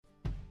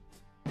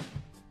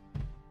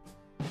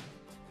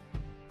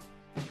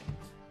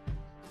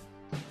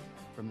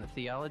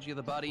Theology of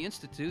the Body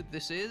Institute.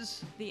 This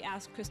is the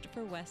Ask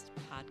Christopher West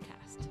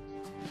podcast.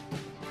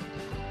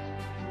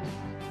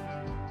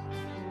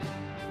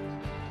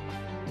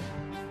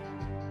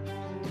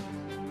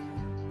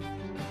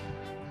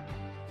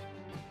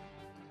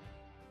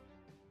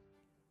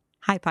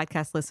 Hi,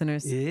 podcast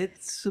listeners.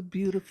 It's a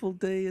beautiful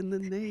day in the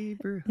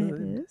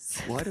neighborhood. It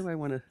is. Why do I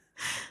want to?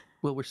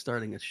 Well, we're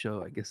starting a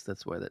show. I guess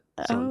that's why that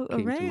song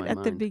came right. to my At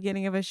mind. the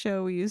beginning of a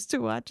show we used to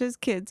watch as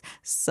kids.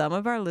 Some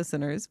of our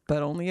listeners,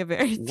 but only a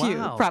very few,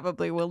 Wow.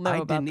 probably will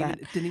know about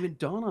that. It didn't even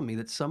dawn on me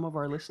that some of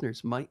our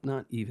listeners might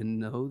not even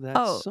know that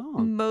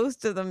song.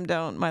 Most of them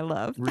don't, my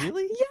love.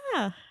 Really?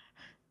 Yeah.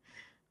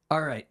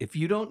 All right. If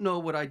you don't know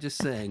what I just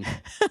sang,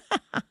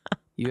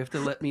 you have to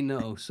let me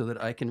know so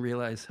that I can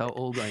realize how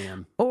old I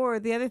am. Or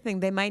the other thing,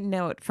 they might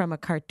know it from a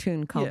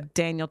cartoon called Yeah.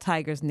 Daniel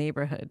Tiger's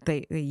Neighborhood.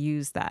 They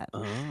use that.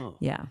 Oh.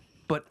 Yeah.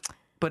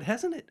 But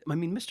hasn't it? I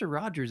mean, Mr.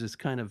 Rogers is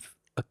kind of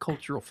a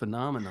cultural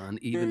phenomenon,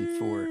 even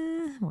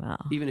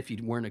if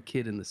you weren't a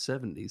kid in the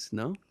 70s,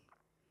 no?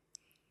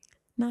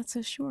 Not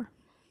so sure.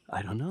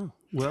 I don't know.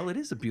 Well, it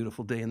is a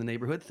beautiful day in the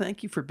neighborhood.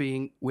 Thank you for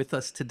being with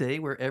us today,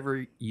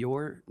 wherever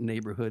your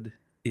neighborhood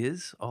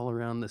is, all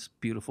around this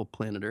beautiful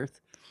planet Earth.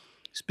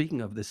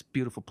 Speaking of this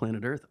beautiful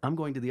planet Earth, I'm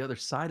going to the other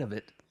side of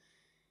it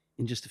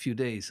in just a few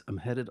days. I'm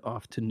headed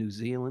off to New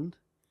Zealand.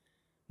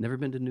 Never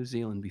been to New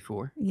Zealand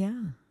before.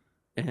 Yeah.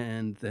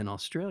 And then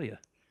Australia.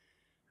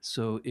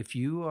 So if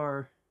you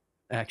are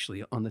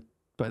actually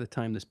by the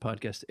time this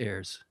podcast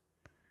airs,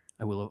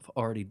 I will have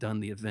already done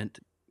the event.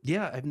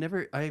 Yeah,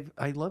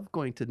 I love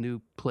going to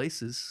new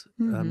places.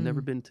 Mm-hmm. I've never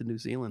been to New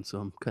Zealand, so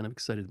I'm kind of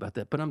excited about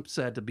that. But I'm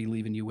sad to be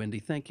leaving you, Wendy.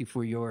 Thank you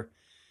for your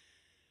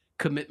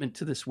commitment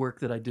to this work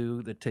that I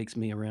do that takes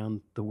me around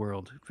the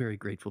world. Very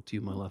grateful to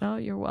you, my love. Oh,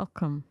 you're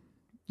welcome.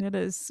 It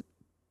is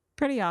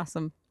pretty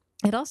awesome.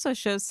 It also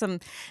shows some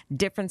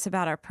difference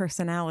about our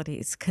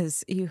personalities,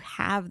 because you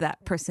have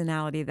that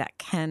personality that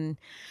can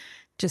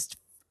just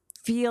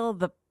feel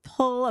the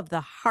pull of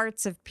the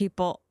hearts of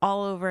people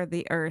all over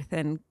the earth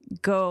and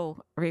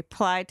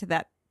reply to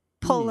that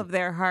pull of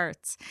their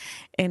hearts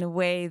in a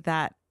way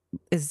that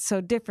is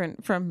so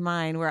different from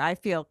mine, where I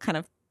feel kind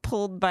of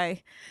pulled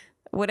by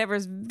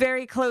whatever's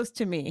very close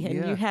to me,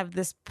 and you have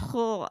this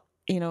pull,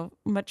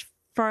 much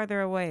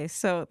farther away.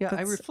 So yeah,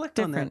 I reflect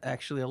on that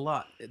actually a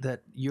lot,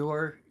 that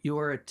your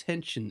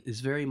attention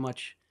is very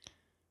much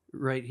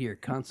right here,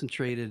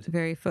 concentrated.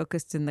 Very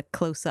focused in the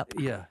close-up.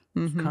 Yeah,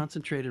 Mm-hmm.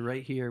 Concentrated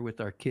right here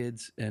with our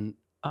kids. And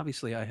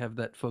obviously I have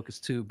that focus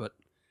too, but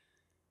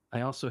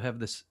I also have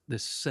this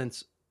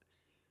sense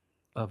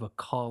of a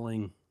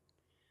calling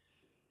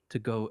to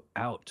go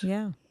out.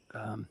 Yeah.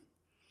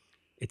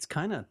 It's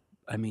kind of,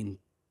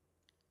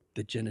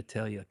 the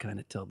genitalia kind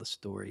of tell the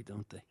story,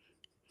 don't they?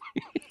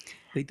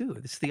 They do.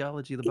 It's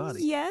theology of the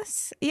body.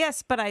 Yes,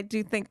 but I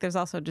do think there's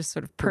also just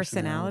sort of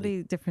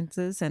personality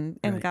differences and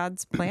Right.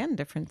 God's plan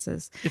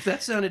differences. If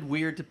that sounded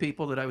weird to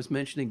people that I was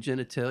mentioning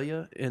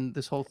genitalia and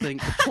this whole thing,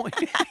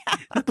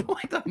 the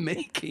point I'm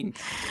making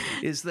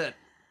is that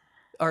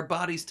our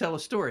bodies tell a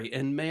story,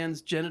 and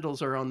man's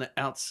genitals are on the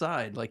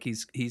outside, like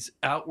he's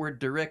outward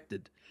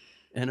directed,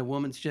 and a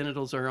woman's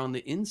genitals are on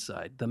the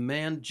inside. The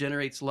man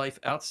generates life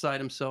outside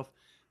himself.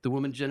 The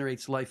woman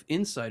generates life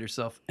inside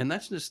herself, and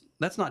that's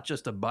not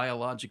just a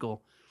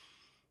biological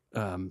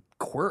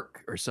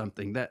quirk or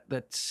something.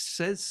 That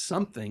says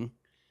something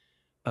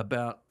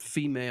about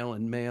female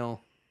and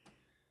male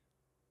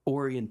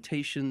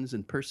orientations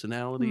and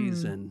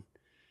personalities and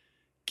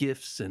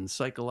gifts and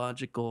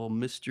psychological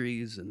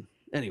mysteries. And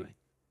anyway,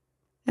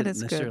 I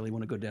didn't necessarily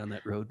want to go down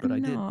that road, but I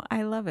did. No,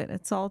 I love it.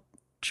 It's all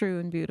true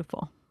and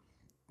beautiful.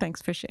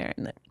 Thanks for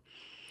sharing it.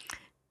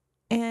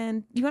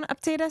 And you want to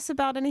update us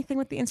about anything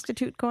with the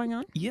Institute going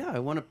on? Yeah, I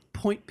want to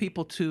point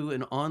people to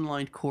an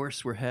online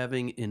course we're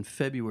having in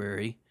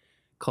February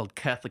called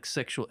Catholic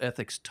Sexual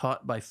Ethics,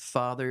 taught by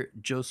Father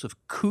Joseph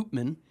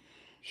Koopman.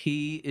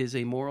 He is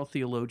a moral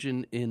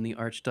theologian in the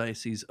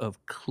Archdiocese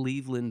of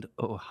Cleveland,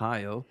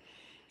 Ohio.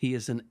 He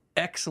is an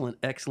excellent,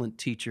 excellent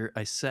teacher.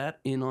 I sat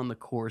in on the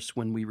course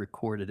when we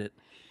recorded it,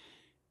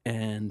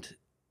 and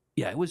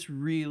yeah, he was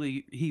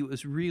really,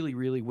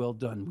 really well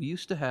done. We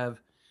used to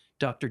have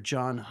Dr.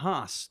 John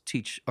Haas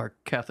teach our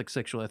Catholic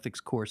Sexual Ethics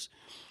course,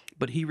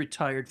 but he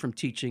retired from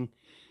teaching,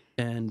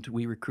 and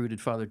we recruited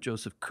Father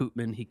Joseph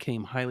Koopman. He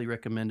came highly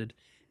recommended,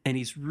 and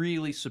he's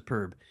really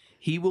superb.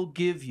 He will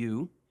give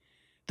you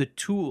the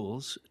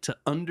tools to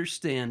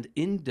understand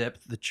in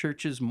depth the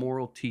Church's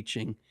moral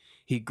teaching.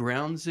 He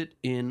grounds it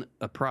in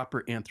a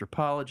proper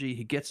anthropology.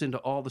 He gets into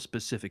all the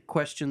specific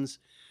questions.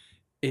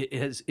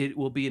 It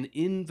will be an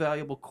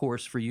invaluable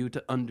course for you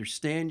to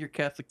understand your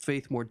Catholic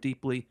faith more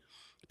deeply,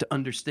 to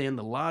understand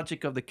the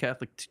logic of the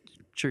Catholic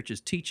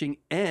Church's teaching,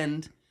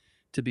 and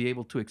to be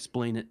able to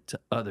explain it to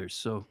others.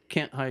 So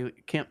can't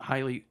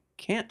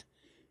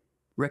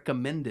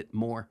recommend it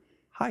more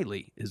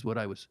highly is what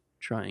I was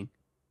trying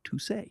to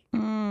say.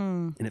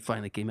 And it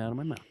finally came out of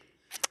my mouth.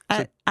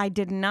 I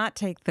did not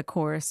take the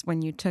course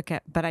when you took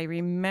it, but I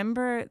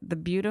remember the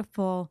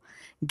beautiful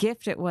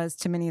gift it was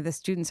to many of the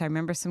students. I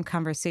remember some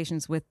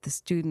conversations with the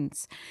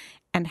students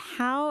and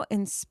how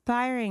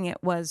inspiring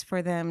it was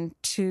for them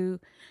to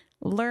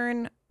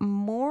learn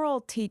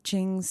moral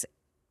teachings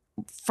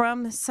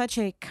from such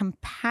a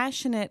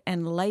compassionate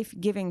and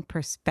life-giving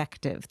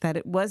perspective, that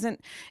it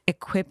wasn't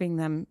equipping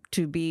them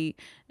to be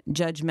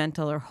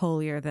judgmental or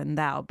holier than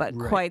thou, but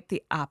Right. quite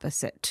the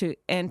opposite, to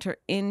enter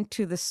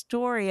into the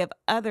story of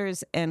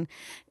others and,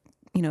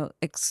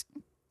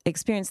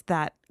 experience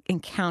that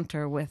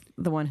encounter with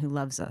the one who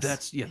loves us.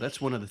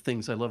 That's one of the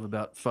things I love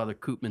about Father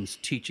Koopman's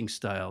teaching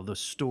style. The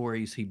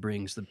stories he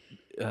brings,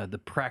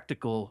 the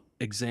practical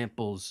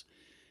examples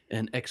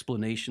and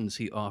explanations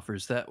he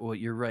offers.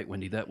 You're right,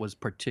 Wendy. That was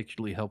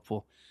particularly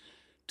helpful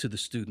to the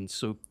students.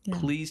 So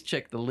please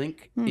check the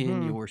link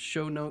in your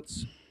show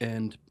notes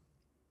and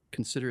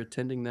consider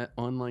attending that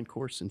online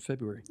course in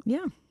February.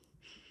 Yeah.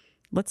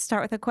 Let's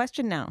start with a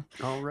question now.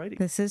 All righty.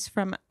 This is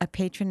from a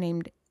patron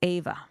named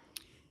Ava.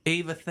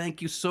 Ava,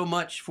 thank you so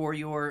much for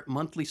your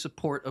monthly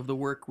support of the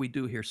work we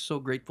do here. So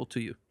grateful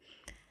to you.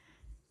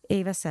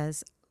 Ava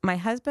says, my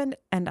husband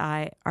and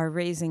I are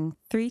raising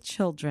 3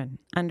 children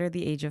under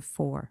the age of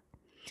 4.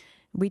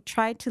 We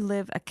try to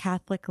live a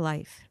Catholic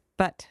life,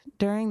 but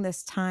during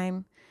this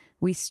time,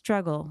 we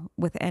struggle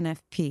with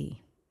NFP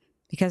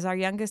because our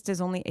youngest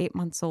is only 8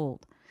 months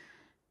old.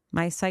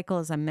 My cycle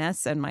is a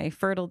mess and my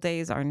fertile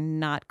days are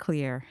not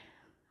clear.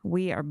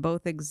 We are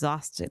both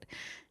exhausted,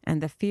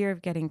 and the fear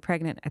of getting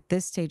pregnant at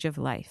this stage of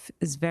life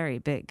is very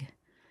big.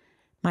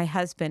 My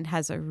husband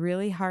has a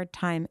really hard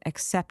time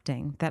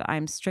accepting that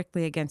I'm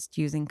strictly against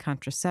using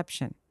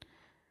contraception,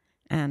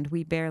 and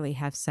we barely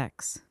have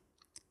sex.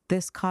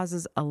 This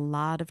causes a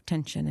lot of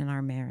tension in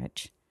our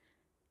marriage.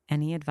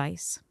 Any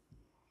advice?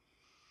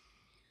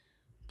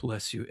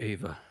 Bless you,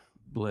 Ava.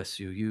 Bless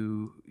you.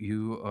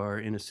 You are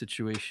in a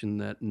situation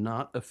that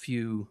not a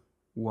few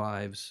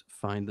wives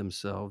find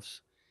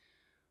themselves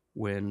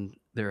when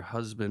their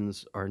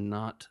husbands are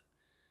not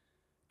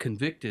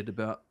convicted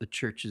about the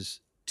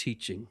church's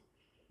teaching.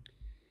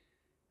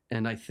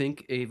 And I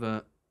think,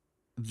 Ava,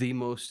 the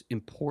most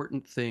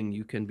important thing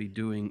you can be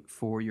doing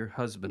for your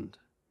husband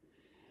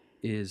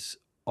is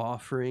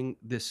offering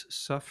this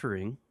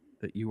suffering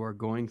that you are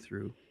going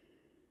through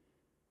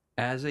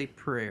as a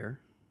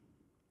prayer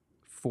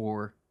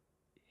for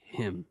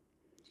him.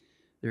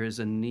 There is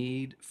a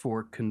need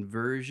for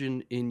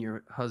conversion in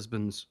your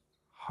husband's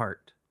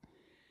heart.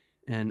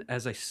 And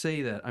as I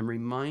say that, I'm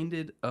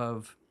reminded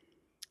of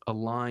a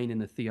line in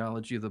the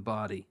Theology of the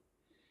Body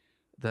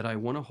that I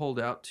want to hold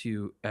out to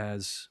you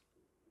as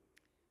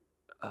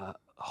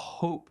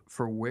hope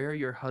for where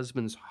your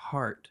husband's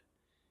heart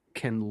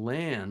can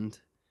land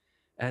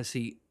as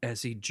he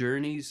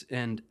journeys,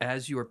 and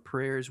as your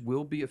prayers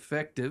will be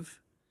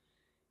effective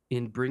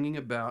in bringing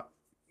about,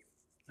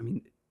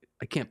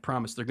 I can't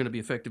promise they're going to be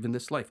effective in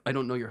this life. I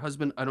don't know your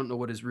husband. I don't know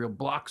what his real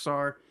blocks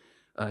are.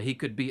 He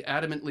could be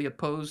adamantly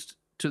opposed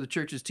to the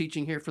church's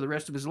teaching here for the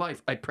rest of his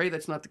life. I pray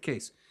that's not the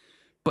case.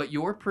 But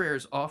your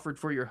prayers offered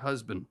for your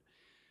husband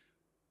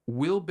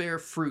will bear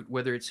fruit,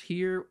 whether it's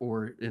here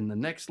or in the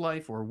next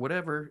life or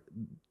whatever.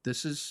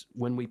 This is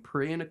when we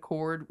pray in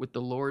accord with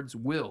the Lord's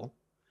will.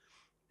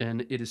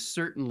 And it is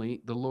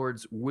certainly the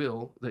Lord's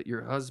will that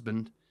your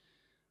husband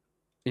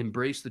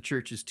embrace the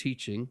church's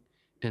teaching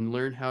and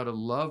learn how to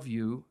love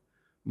you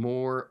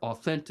more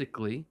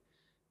authentically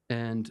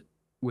and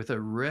with a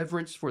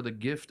reverence for the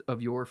gift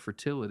of your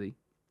fertility.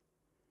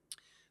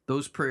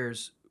 Those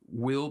prayers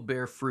will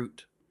bear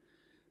fruit.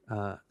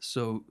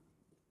 So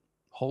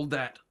hold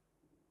that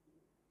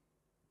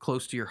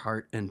close to your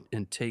heart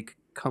and take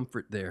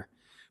comfort there.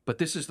 But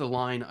this is the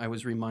line I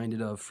was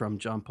reminded of from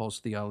John Paul's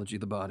Theology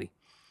of the Body.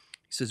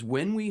 He says,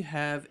 when we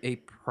have a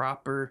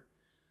proper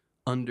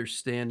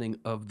understanding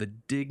of the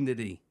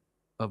dignity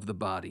of the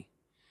body,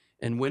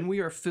 and when we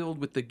are filled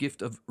with the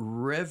gift of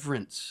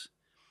reverence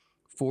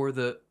for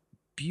the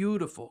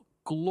beautiful,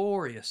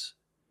 glorious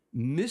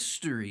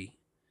mystery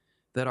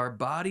that our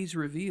bodies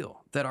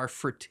reveal, that our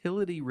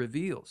fertility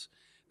reveals,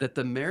 that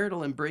the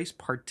marital embrace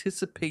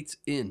participates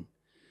in,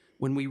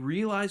 when we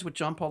realize what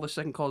John Paul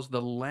II calls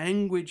the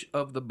language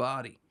of the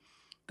body,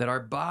 that our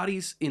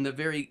bodies in the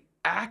very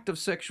act of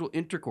sexual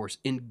intercourse,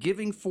 in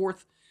giving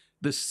forth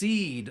the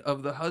seed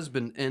of the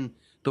husband and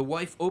the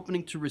wife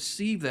opening to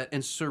receive that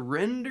and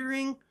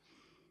surrendering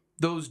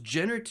those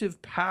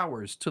generative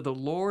powers to the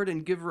Lord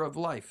and giver of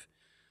life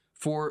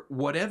for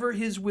whatever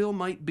his will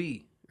might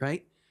be,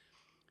 right?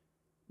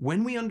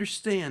 When we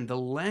understand the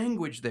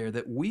language there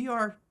that we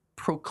are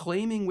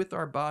proclaiming with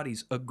our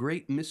bodies a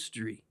great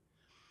mystery,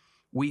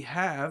 we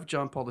have,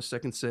 John Paul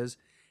II says,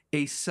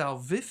 a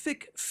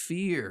salvific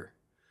fear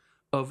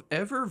of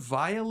ever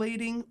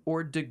violating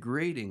or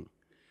degrading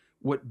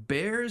what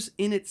bears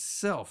in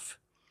itself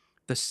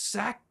the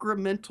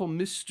sacramental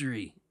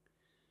mystery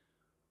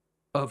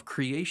of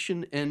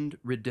creation and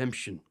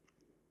redemption.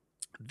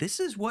 This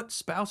is what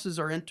spouses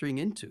are entering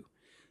into.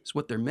 It's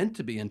what they're meant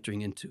to be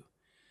entering into.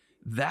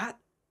 That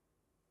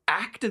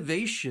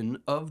activation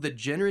of the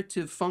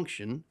generative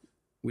function,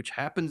 which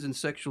happens in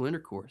sexual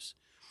intercourse,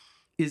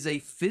 is a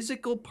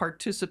physical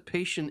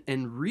participation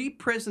and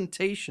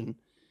representation,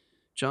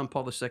 John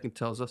Paul II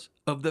tells us,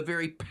 of the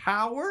very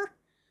power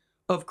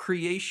of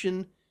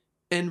creation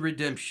and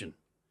redemption.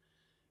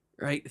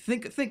 Right?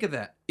 Think of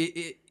that.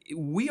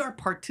 We are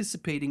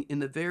participating in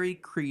the very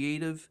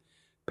creative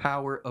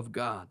power of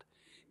God,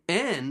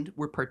 and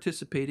we're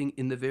participating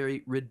in the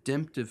very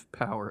redemptive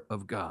power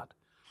of God.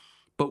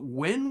 But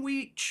when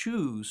we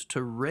choose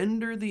to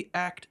render the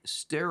act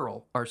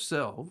sterile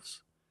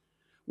ourselves,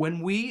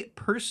 when we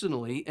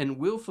personally and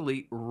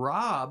willfully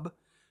rob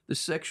the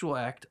sexual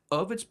act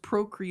of its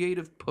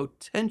procreative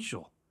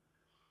potential,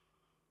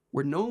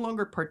 we're no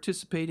longer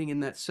participating in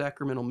that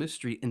sacramental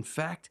mystery. In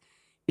fact,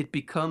 it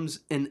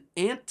becomes an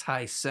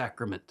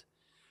anti-sacrament.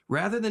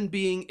 Rather than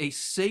being a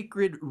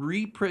sacred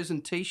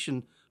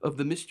representation of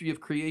the mystery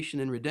of creation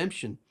and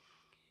redemption,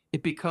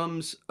 it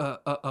becomes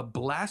a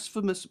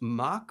blasphemous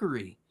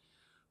mockery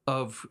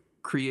of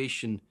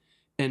creation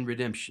and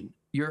redemption.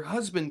 Your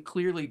husband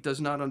clearly does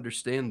not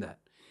understand that.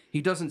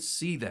 He doesn't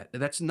see that.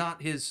 That's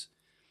not his,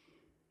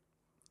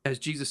 as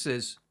Jesus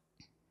says,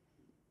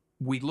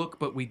 we look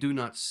but we do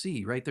not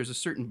see, right? There's a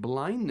certain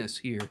blindness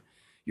here.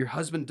 Your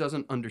husband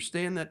doesn't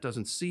understand that,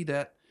 doesn't see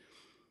that.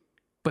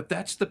 But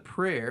that's the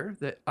prayer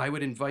that I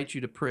would invite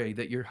you to pray,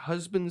 that your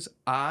husband's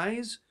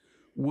eyes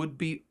would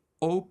be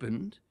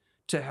opened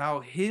to how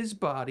his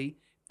body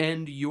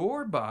and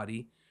your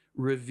body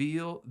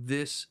reveal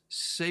this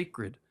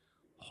sacred,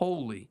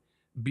 holy,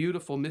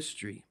 beautiful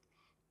mystery.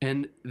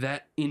 And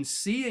that in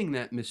seeing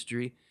that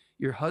mystery,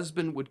 your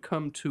husband would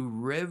come to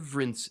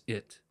reverence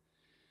it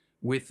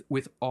with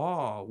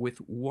awe,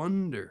 with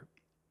wonder.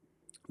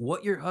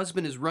 What your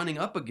husband is running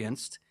up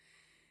against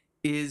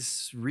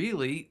is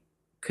really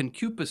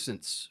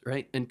concupiscence,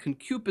 right? And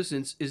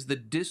concupiscence is the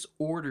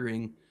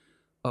disordering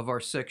of our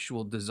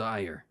sexual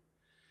desire.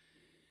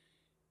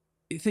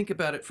 Think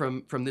about it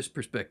from this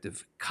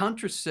perspective.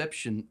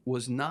 Contraception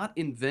was not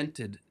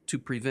invented to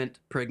prevent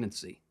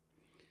pregnancy.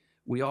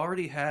 We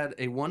already had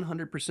a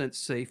 100%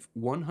 safe,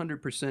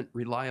 100%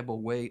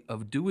 reliable way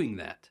of doing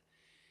that.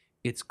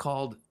 It's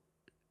called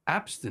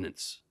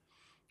abstinence,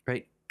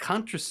 right?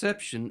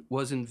 Contraception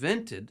was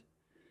invented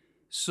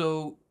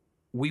so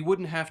we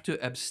wouldn't have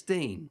to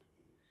abstain.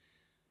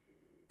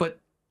 But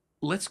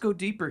let's go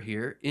deeper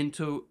here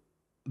into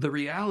the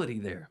reality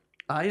there.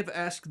 I have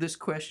asked this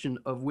question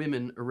of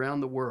women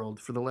around the world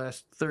for the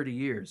last 30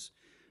 years.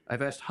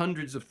 I've asked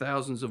hundreds of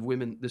thousands of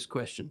women this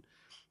question.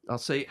 I'll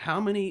say, how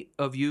many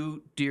of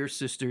you, dear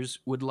sisters,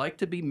 would like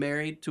to be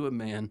married to a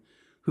man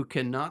who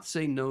cannot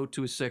say no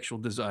to his sexual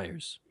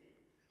desires?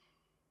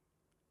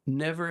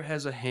 Never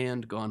has a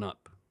hand gone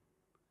up.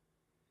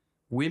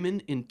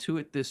 Women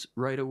intuit this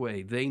right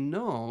away. They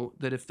know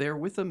that if they're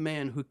with a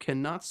man who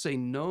cannot say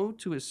no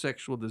to his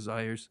sexual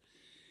desires,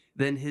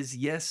 then his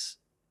yes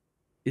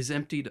is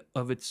emptied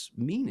of its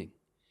meaning.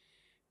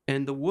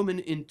 And the woman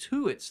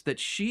intuits that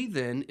she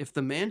then, if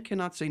the man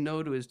cannot say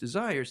no to his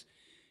desires,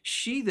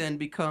 she then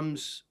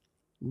becomes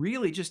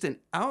really just an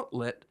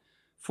outlet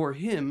for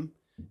him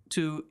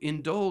to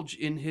indulge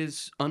in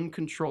his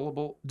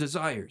uncontrollable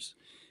desires.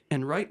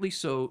 And rightly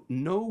so,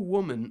 no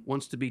woman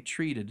wants to be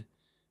treated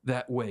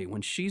that way.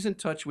 When she's in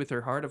touch with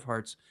her heart of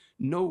hearts,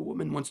 no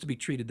woman wants to be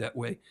treated that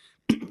way.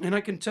 And I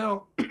can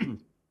tell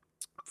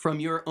from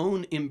your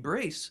own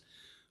embrace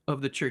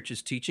of the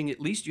church's teaching,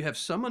 at least you have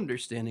some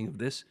understanding of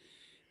this,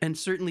 and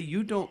certainly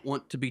you don't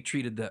want to be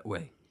treated that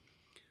way.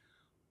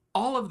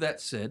 All of that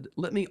said,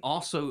 let me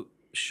also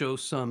show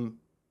some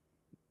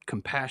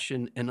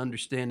compassion and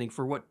understanding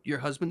for what your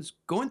husband's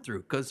going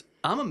through, because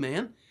I'm a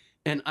man,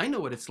 and I know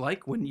what it's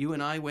like when you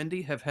and I,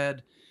 Wendy, have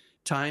had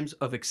times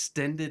of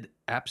extended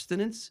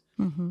abstinence.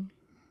 Mm-hmm.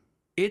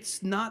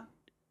 It's not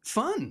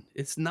fun.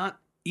 It's not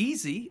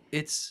easy.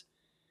 It's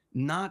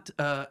not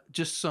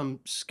just some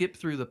skip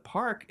through the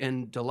park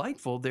and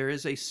delightful. There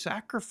is a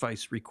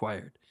sacrifice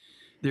required.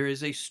 There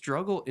is a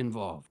struggle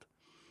involved.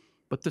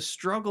 But the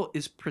struggle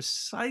is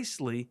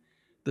precisely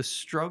the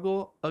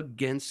struggle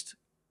against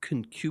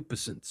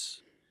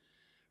concupiscence,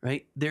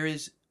 right? There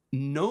is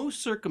no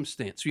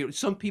circumstance. You know,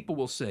 some people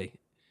will say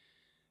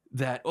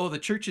that, oh, the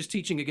church's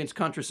teaching against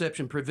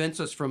contraception prevents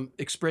us from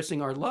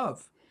expressing our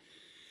love.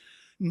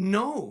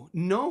 No,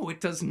 it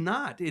does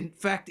not. In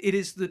fact, it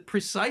is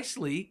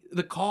precisely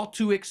the call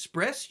to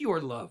express your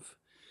love,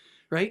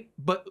 right?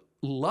 But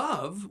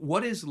love,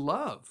 what is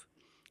love,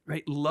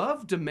 right?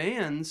 Love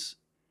demands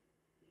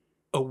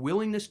a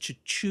willingness to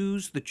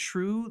choose the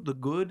true, the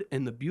good,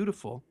 and the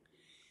beautiful,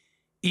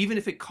 even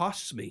if it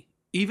costs me,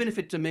 even if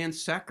it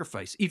demands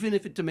sacrifice, even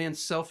if it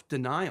demands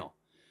self-denial,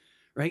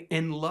 right?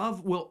 And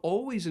love will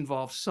always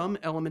involve some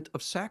element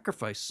of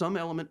sacrifice, some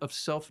element of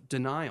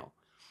self-denial.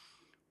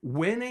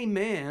 When a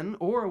man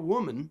or a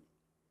woman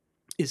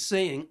is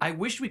saying, I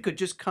wish we could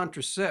just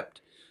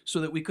contracept so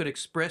that we could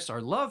express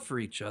our love for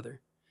each other,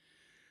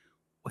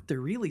 what they're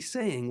really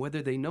saying,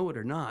 whether they know it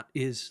or not,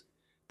 is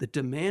the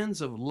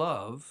demands of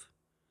love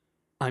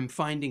I'm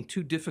finding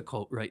too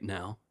difficult right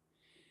now.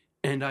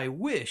 And I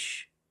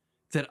wish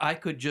that I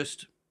could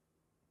just,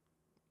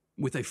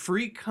 with a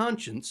free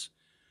conscience,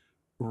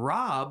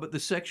 rob the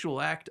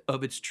sexual act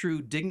of its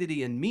true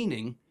dignity and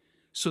meaning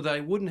so that I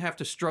wouldn't have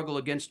to struggle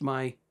against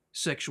my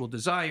sexual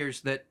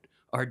desires that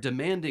are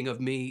demanding of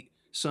me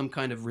some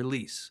kind of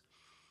release.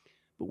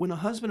 But when a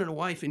husband and a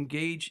wife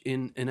engage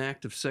in an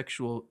act of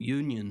sexual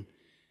union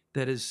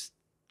that is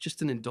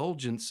just an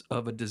indulgence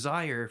of a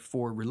desire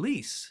for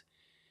release,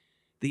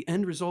 the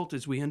end result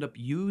is we end up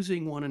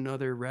using one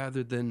another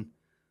rather than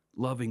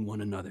loving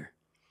one another.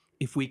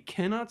 If we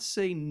cannot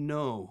say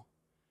no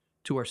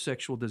to our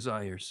sexual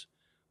desires,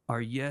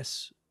 our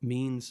yes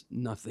means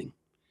nothing.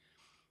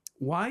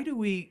 Why do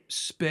we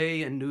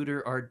spay and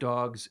neuter our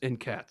dogs and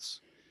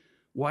cats?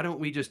 Why don't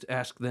we just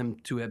ask them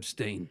to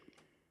abstain?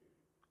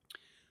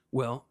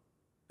 Well,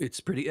 it's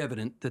pretty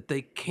evident that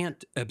they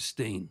can't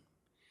abstain.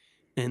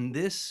 And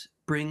this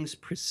brings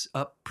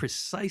up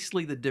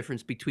precisely the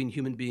difference between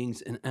human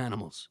beings and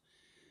animals.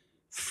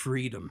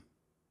 Freedom.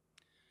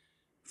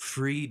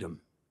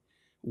 Freedom.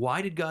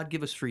 Why did God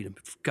give us freedom?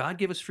 God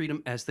gave us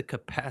freedom as the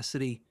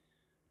capacity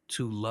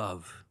to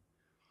love.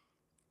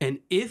 And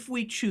if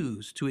we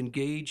choose to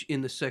engage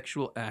in the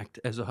sexual act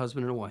as a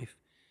husband and a wife,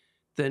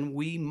 then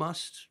we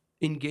must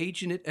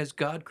engage in it as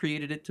God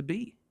created it to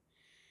be.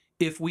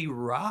 If we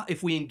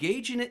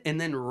engage in it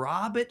and then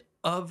rob it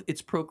of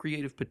its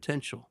procreative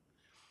potential,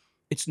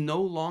 it's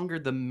no longer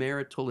the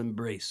marital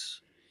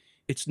embrace.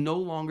 It's no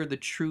longer the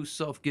true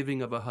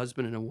self-giving of a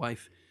husband and a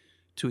wife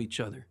to each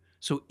other.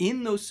 So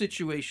in those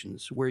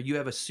situations where you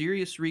have a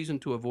serious reason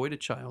to avoid a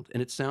child,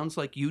 and it sounds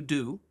like you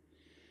do,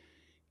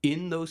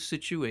 in those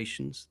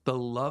situations, the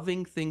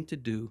loving thing to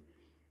do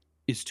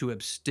is to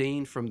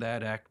abstain from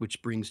that act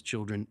which brings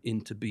children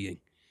into being.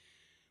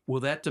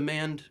 Will that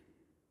demand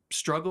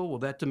struggle? Will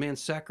that demand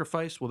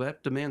sacrifice? Will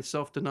that demand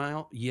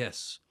self-denial?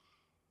 Yes.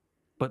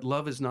 But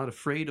love is not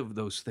afraid of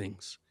those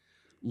things.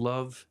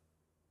 Love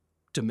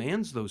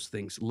demands those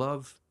things.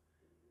 Love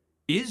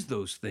is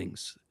those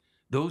things.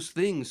 Those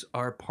things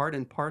are part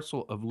and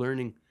parcel of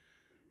learning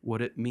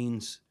what it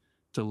means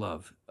to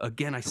love.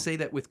 Again, I say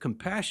that with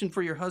compassion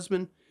for your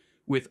husband,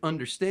 with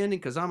understanding,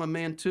 because I'm a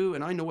man too,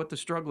 and I know what the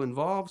struggle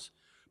involves,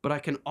 but I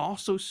can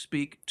also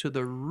speak to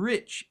the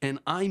rich, and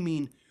I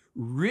mean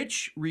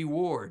rich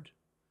reward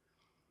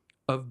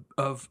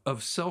of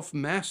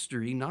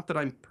self-mastery. Not that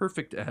I'm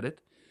perfect at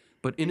it,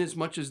 but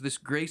inasmuch as this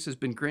grace has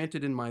been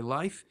granted in my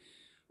life,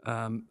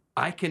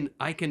 I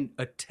can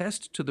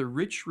attest to the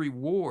rich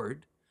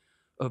reward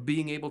of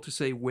being able to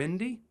say,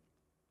 Wendy,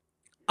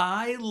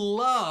 I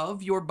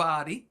love your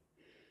body.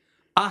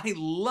 I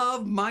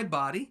love my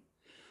body.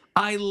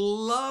 I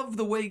love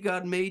the way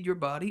God made your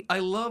body. I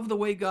love the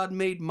way God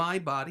made my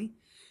body.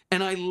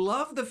 And I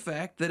love the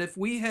fact that if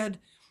we had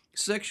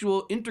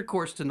sexual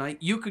intercourse tonight,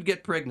 you could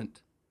get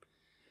pregnant.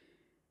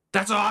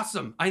 That's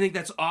awesome. I think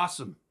that's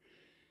awesome.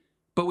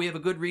 But we have a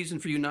good reason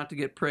for you not to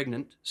get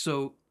pregnant.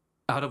 So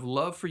out of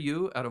love for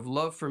you, out of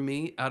love for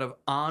me, out of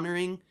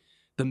honoring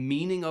the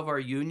meaning of our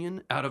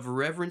union, out of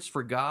reverence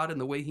for God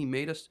and the way he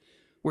made us,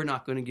 we're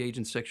not going to engage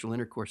in sexual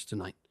intercourse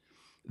tonight.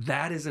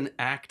 That is an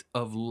act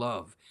of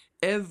love.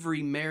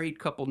 Every married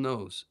couple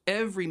knows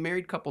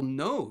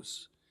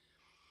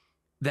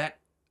that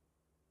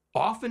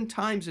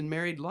oftentimes in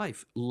married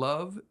life,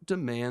 love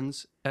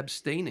demands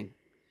abstaining.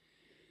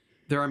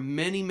 There are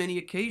many, many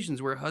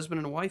occasions where a husband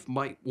and a wife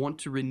might want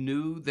to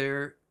renew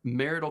their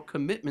marital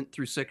commitment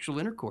through sexual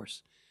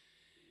intercourse.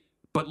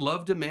 But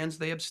love demands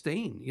they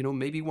abstain. You know,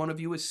 maybe one of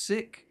you is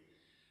sick.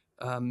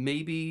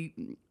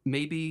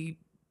 Maybe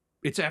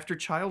it's after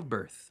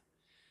childbirth.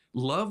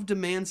 Love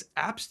demands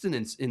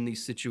abstinence in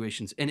these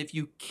situations. And if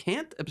you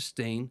can't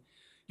abstain,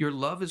 your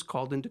love is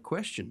called into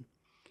question.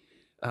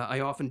 I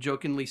often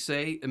jokingly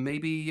say,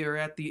 maybe you're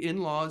at the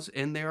in-laws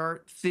and there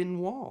are thin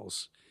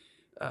walls.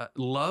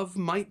 Love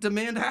might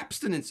demand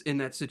abstinence in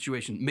that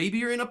situation. Maybe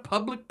you're in a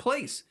public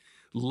place.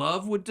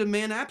 Love would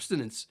demand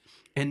abstinence.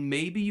 And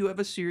maybe you have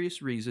a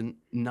serious reason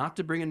not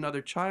to bring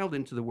another child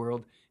into the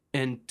world,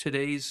 and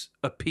today's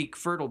a peak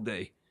fertile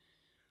day.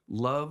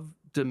 Love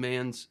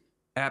demands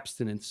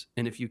abstinence,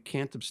 and if you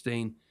can't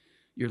abstain,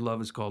 your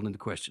love is called into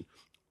question.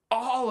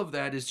 All of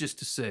that is just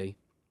to say,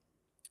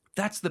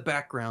 that's the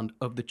background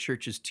of the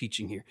church's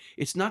teaching here.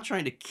 It's not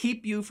trying to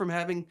keep you from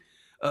having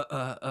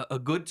a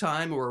good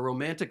time or a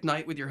romantic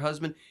night with your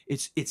husband.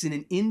 It's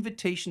an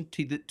invitation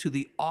to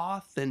the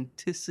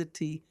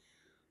authenticity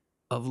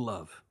of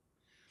love.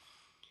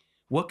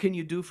 What can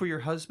you do for your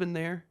husband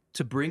there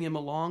to bring him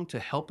along, to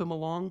help him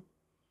along?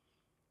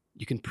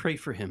 You can pray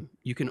for him.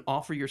 You can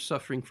offer your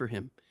suffering for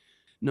him.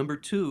 Number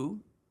two,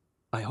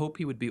 I hope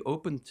he would be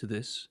open to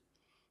this.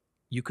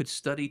 You could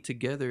study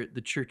together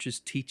the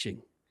church's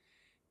teaching.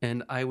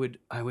 And I would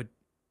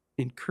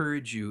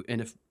encourage you,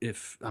 and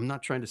if I'm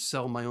not trying to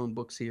sell my own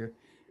books here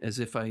as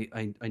if I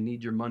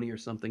need your money or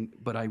something,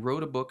 but I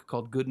wrote a book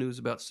called Good News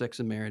About Sex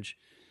and Marriage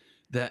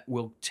that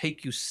will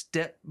take you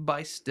step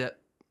by step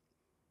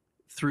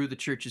through the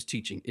church's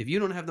teaching. If you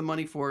don't have the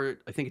money for it,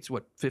 I think it's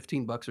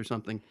 $15 or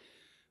something,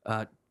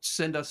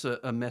 send us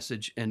a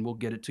message and we'll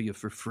get it to you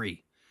for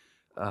free.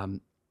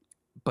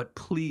 But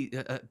please,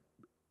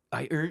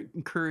 I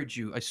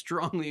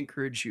strongly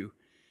encourage you,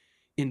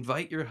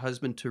 invite your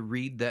husband to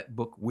read that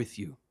book with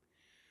you.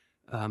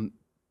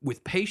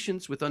 With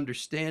patience, with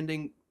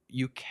understanding,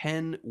 you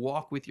can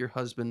walk with your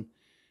husband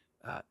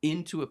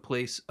into a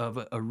place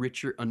of a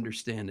richer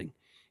understanding.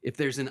 If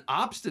there's an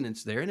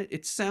obstinance there, and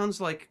it sounds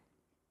like,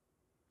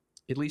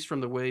 at least from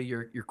the way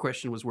your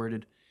question was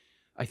worded,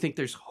 I think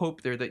there's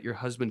hope there that your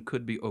husband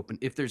could be open.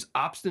 If there's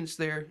obstinance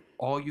there,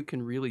 all you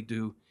can really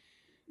do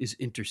is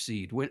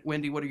intercede.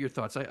 Wendy, what are your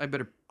thoughts? I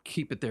better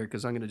keep it there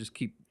because I'm going to just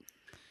keep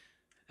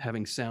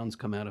having sounds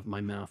come out of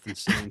my mouth and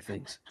saying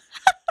things.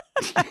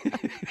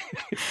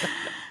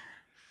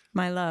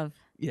 My love.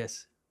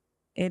 Yes.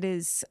 It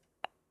is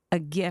a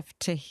gift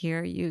to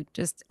hear you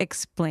just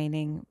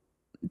explaining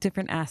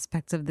different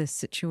aspects of this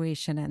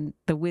situation and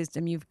the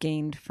wisdom you've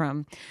gained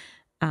from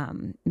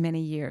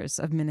many years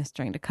of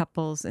ministering to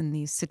couples in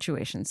these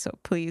situations. So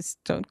please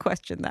don't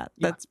question that.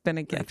 Yeah, that's been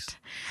a gift.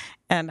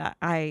 And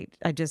I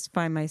just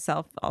find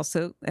myself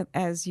also,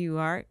 as you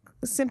are,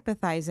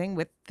 sympathizing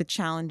with the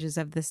challenges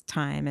of this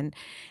time. And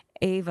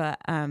Ava,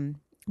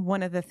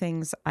 one of the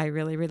things I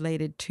really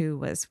related to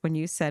was when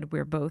you said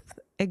we're both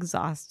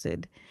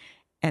exhausted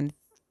and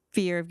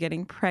fear of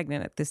getting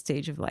pregnant at this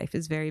stage of life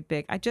is very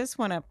big. I just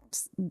want to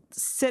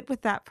sit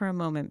with that for a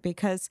moment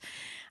because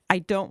I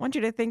don't want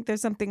you to think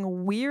there's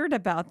something weird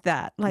about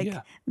that. Like,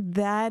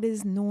 that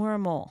is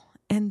normal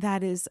and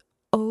that is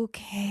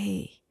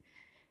okay.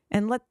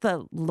 And let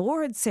the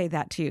Lord say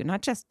that to you,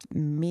 not just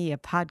me, a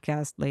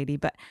podcast lady,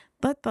 but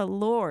let the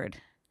Lord,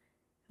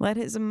 let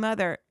his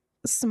mother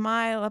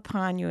smile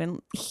upon you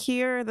and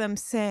hear them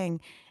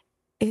saying,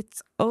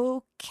 it's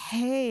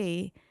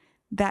okay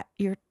that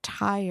you're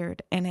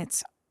tired and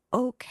it's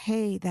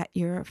okay that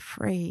you're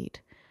afraid.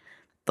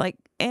 Like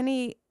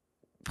any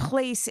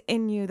place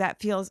in you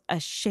that feels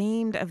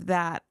ashamed of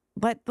that,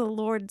 let the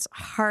Lord's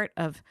heart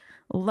of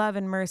love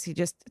and mercy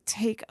just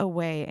take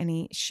away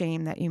any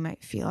shame that you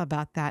might feel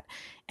about that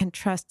and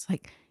trust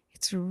like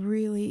it's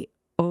really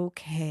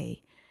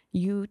okay.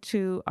 You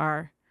two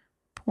are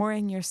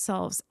pouring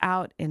yourselves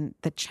out in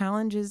the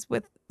challenges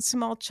with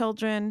small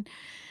children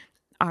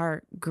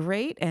are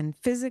great and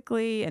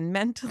physically and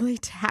mentally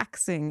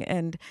taxing.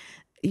 And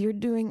you're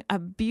doing a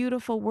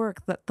beautiful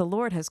work that the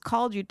Lord has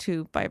called you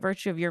to by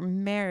virtue of your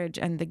marriage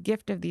and the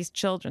gift of these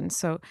children.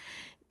 So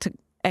to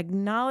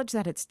acknowledge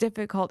that it's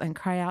difficult and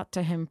cry out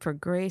to him for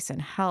grace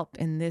and help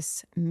in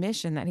this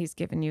mission that he's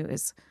given you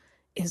is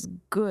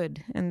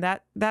good. And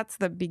that's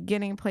the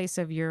beginning place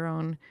of your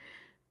own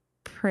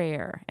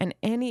prayer. And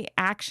any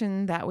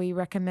action that we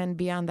recommend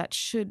beyond that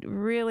should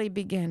really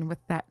begin with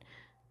that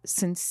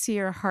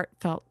sincere,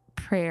 heartfelt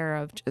prayer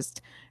of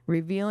just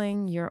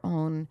revealing your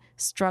own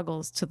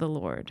struggles to the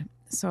Lord.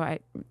 So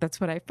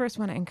that's what I first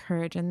want to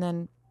encourage. And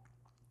then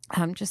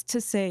just to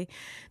say,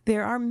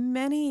 there are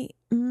many,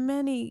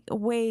 many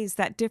ways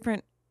that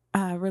different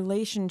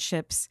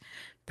relationships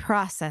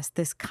process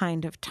this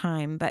kind of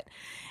time. But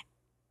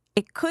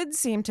it could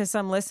seem to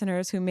some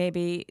listeners who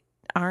maybe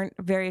aren't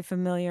very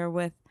familiar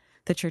with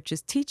the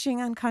church's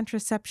teaching on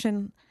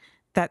contraception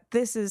that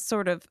this is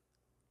sort of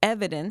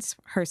evidence,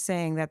 her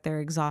saying that they're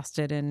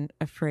exhausted and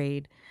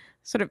afraid,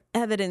 sort of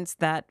evidence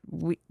that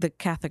the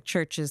Catholic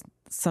Church is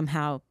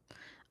somehow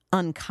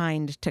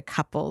unkind to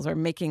couples or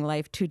making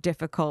life too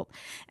difficult.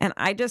 And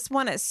I just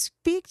want to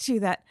speak to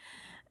that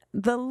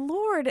the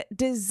Lord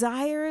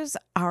desires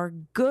our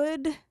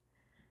good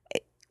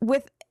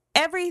with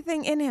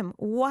everything in him.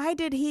 Why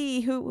did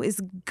he, who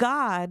is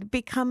God,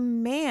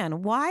 become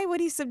man? Why would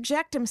he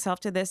subject himself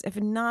to this if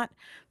not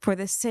for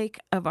the sake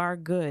of our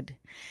good?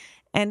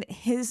 And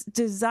his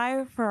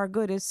desire for our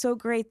good is so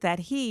great that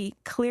he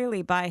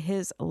clearly by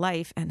his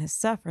life and his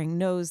suffering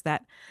knows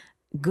that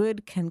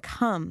good can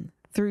come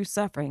through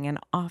suffering and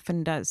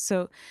often does.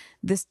 So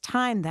this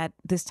time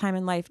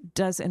in life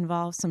does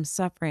involve some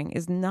suffering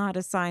is not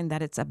a sign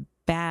that it's a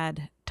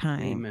bad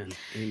time. Amen.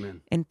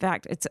 Amen. In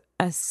fact, it's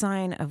a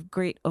sign of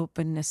great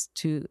openness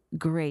to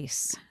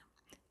grace.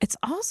 It's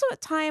also a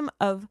time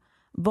of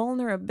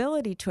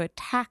vulnerability to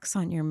attacks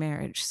on your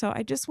marriage. So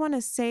I just want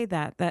to say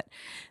that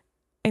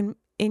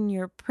in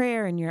your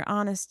prayer and your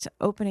honest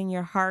opening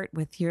your heart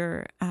with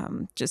your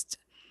just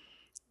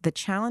the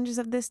challenges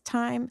of this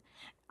time,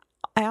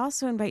 I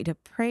also invite you to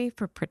pray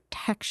for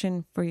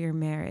protection for your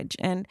marriage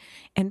and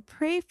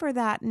pray for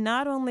that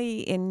not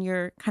only in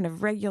your kind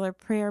of regular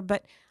prayer,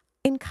 but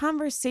in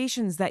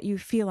conversations that you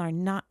feel are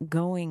not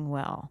going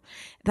well.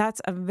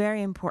 That's a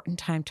very important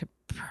time to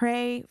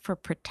pray for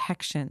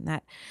protection,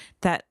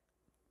 that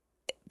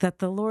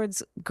the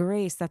Lord's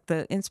grace, that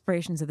the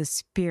inspirations of the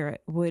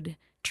Spirit would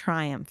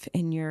triumph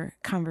in your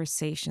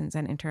conversations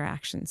and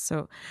interactions.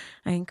 So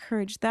I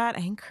encourage that.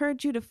 I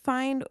encourage you to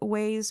find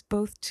ways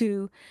both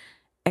to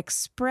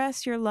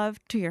express your love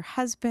to your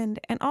husband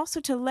and also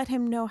to let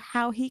him know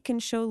how he can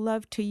show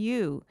love to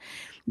you.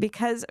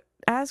 Because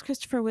as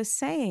Christopher was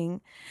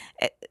saying,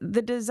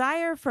 the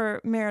desire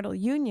for marital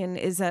union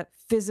is a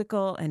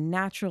physical and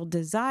natural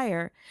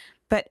desire,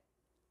 but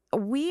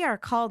we are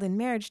called in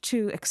marriage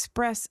to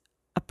express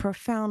a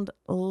profound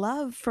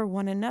love for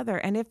one another.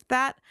 And if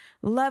that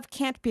love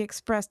can't be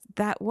expressed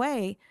that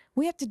way,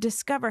 we have to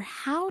discover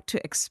how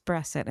to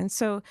express it. And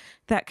so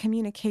that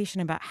communication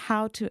about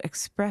how to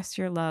express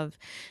your love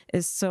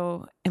is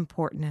so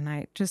important. And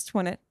I just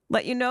want to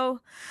let you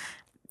know,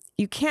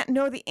 you can't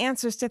know the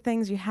answers to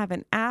things you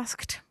haven't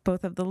asked,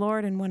 both of the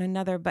Lord and one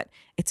another, but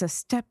it's a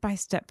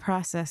step-by-step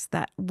process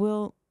that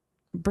will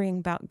bring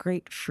about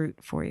great fruit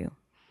for you.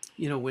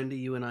 You know, Wendy,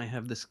 you and I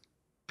have this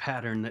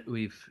pattern that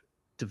we've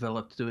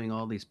developed doing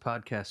all these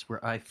podcasts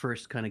where I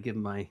first kind of give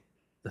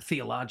the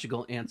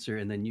theological answer,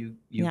 and then you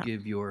Yeah.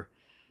 give your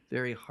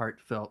very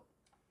heartfelt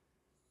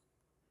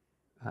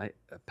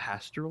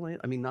pastoral.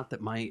 I mean, not that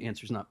my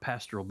answer is not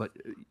pastoral, but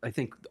I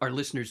think our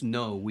listeners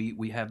know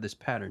we have this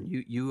pattern.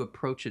 You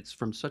approach it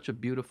from such a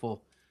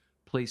beautiful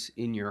place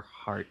in your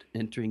heart,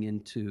 entering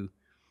into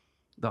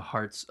the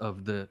hearts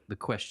of the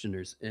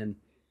questioners. And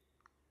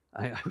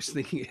I was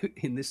thinking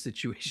in this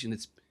situation,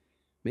 it's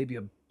maybe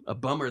a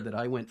bummer that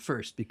I went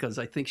first, because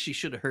I think she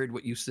should have heard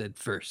what you said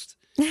first.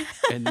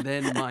 And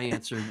then my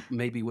answer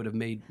maybe would have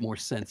made more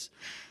sense.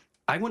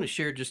 I want to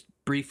share just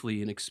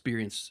briefly an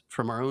experience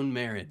from our own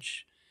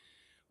marriage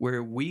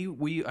where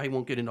we I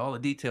won't get into all the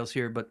details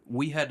here, but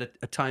we had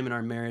a time in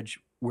our marriage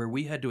where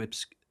we had to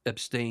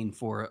abstain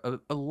for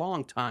a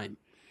long time,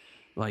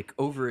 like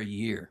over a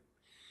year.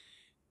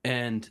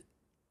 And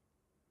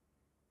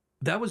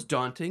that was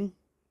daunting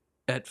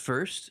at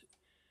first.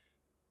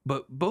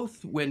 But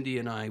both Wendy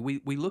and I,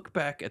 we look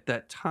back at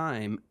that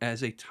time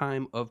as a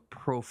time of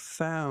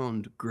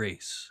profound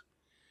grace.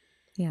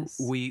 Yes.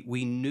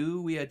 We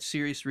knew we had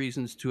serious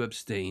reasons to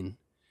abstain.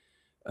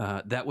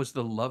 That was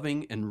the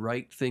loving and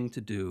right thing to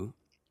do.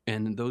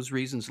 And those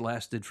reasons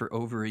lasted for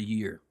over a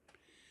year.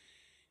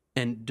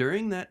 And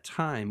during that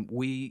time,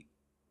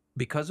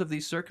 because of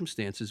these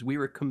circumstances, we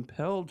were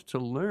compelled to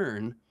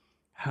learn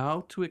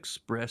how to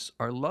express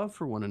our love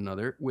for one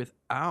another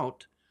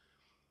without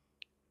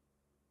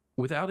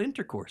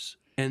intercourse.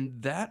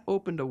 And that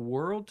opened a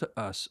world to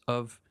us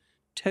of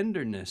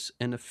tenderness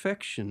and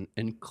affection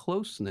and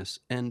closeness.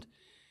 And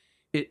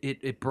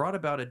it brought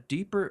about a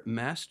deeper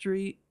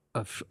mastery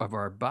of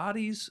our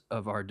bodies,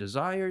 of our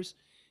desires.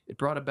 It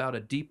brought about a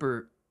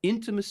deeper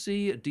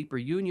intimacy, a deeper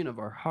union of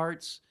our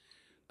hearts,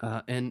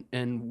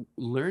 and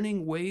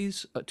learning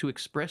ways to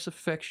express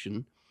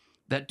affection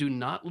that do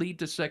not lead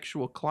to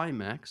sexual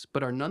climax,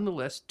 but are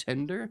nonetheless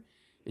tender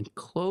and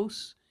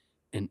close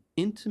and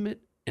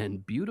intimate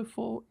and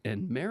beautiful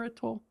and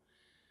marital.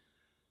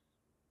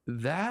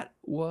 That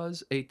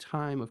was a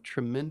time of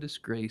tremendous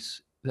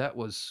grace. That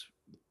was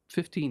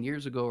 15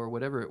 years ago or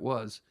whatever it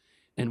was.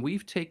 And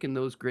we've taken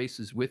those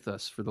graces with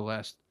us for the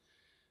last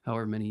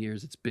however many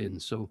years it's been.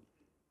 So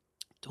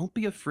don't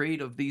be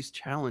afraid of these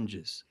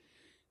challenges.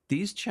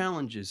 These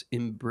challenges,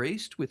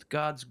 embraced with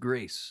God's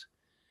grace,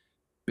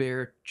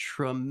 bear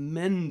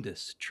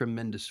tremendous,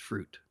 tremendous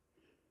fruit.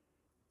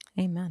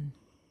 Amen.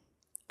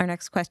 Our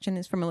next question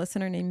is from a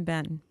listener named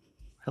Ben.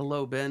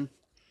 Hello, Ben.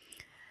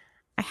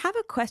 I have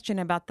a question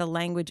about the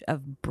language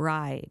of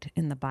bride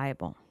in the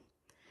Bible.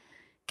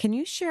 Can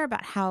you share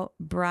about how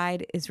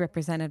bride is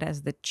represented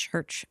as the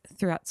church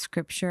throughout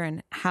Scripture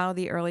and how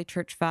the early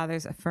church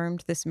fathers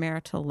affirmed this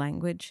marital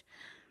language?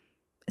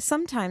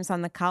 Sometimes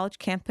on the college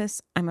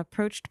campus, I'm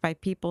approached by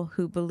people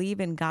who believe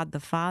in God the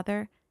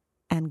Father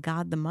and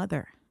God the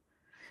Mother.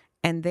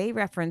 And they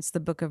reference the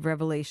book of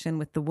Revelation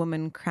with the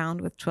woman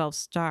crowned with 12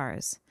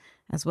 stars,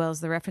 as well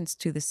as the reference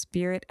to the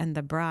Spirit and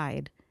the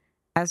bride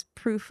as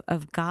proof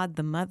of God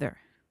the Mother.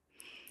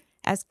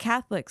 As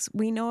Catholics,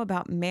 we know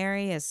about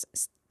Mary as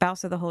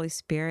spouse of the Holy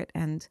Spirit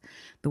and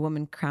the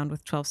woman crowned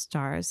with 12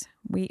 stars.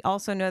 We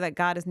also know that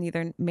God is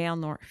neither male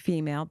nor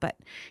female, but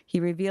he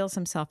reveals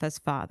himself as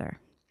Father,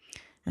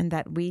 and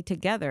that we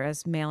together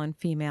as male and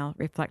female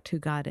reflect who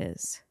God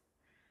is.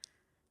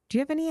 Do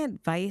you have any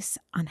advice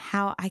on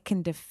how I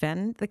can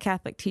defend the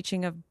Catholic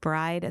teaching of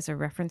bride as a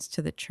reference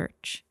to the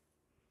church?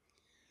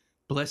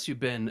 Bless you,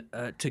 Ben.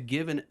 To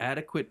give an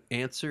adequate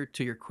answer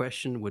to your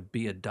question would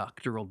be a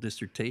doctoral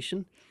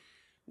dissertation,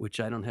 which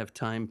I don't have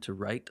time to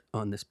write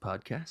on this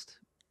podcast,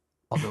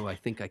 although I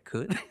think I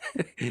could.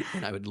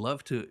 And I would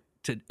love to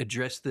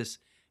address this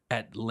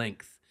at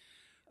length.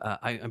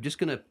 I'm just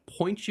going to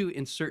point you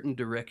in certain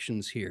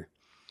directions here.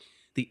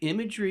 The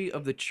imagery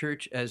of the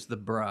church as the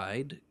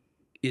bride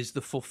is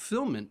the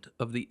fulfillment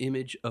of the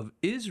image of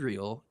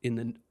Israel in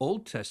the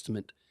Old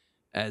Testament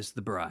as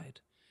the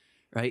bride,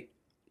 right?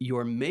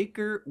 Your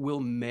maker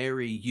will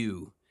marry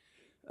you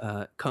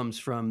comes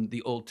from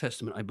the Old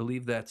Testament. I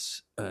believe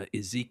that's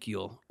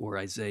Ezekiel or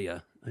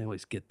Isaiah. I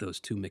always get those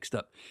two mixed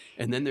up.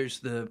 And then there's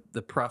the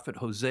prophet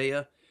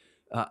Hosea.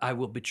 I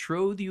will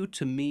betroth you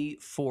to me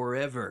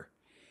forever.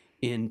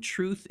 In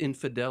truth, in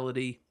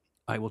fidelity,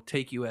 I will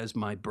take you as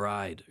my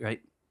bride,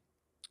 right?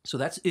 So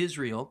that's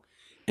Israel.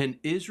 And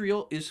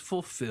Israel is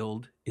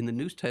fulfilled in the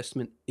New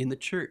Testament in the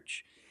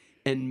church.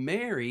 And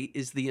Mary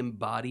is the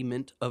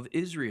embodiment of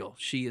Israel.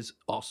 She is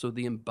also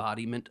the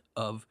embodiment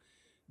of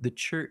the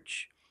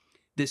church.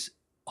 This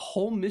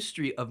whole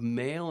mystery of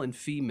male and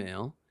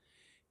female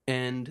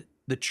and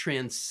the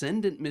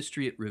transcendent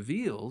mystery it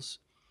reveals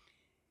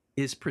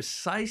is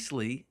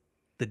precisely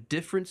the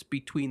difference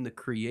between the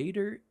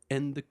creator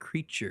and the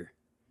creature,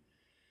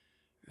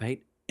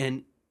 right?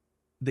 And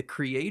the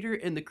creator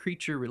and the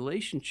creature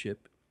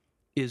relationship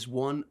is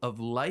one of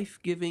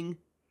life-giving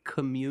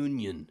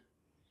communion.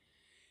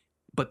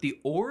 But the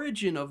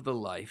origin of the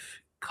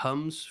life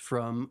comes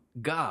from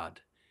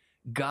God.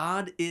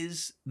 God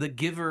is the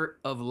giver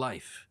of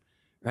life,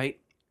 right?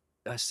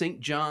 St.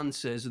 John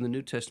says in the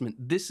New Testament,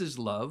 this is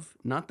love,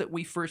 not that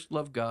we first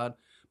loved God,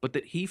 but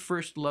that he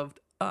first loved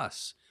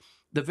us.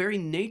 The very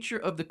nature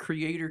of the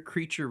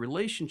creator-creature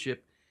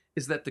relationship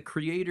is that the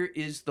creator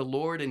is the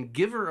Lord and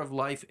giver of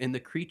life, and the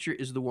creature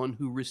is the one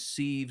who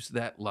receives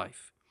that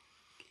life.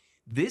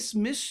 This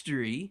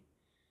mystery,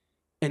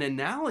 an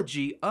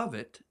analogy of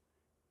it,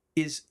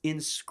 is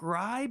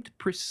inscribed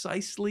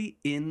precisely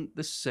in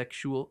the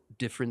sexual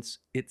difference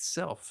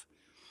itself.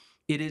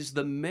 It is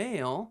the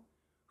male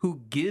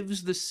who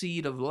gives the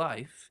seed of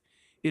life.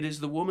 It is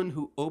the woman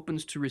who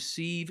opens to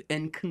receive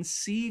and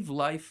conceive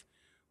life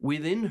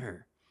within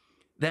her.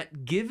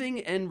 That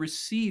giving and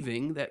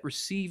receiving, that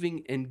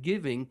receiving and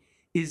giving,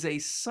 is a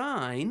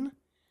sign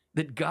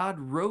that God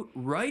wrote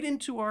right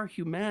into our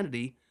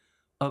humanity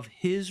of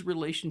his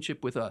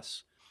relationship with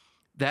us.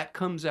 That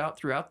comes out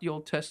throughout the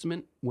Old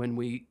Testament when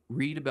we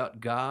read about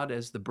God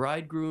as the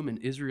bridegroom and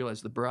Israel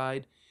as the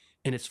bride,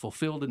 and it's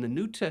fulfilled in the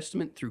New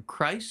Testament through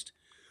Christ,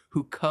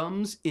 who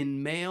comes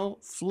in male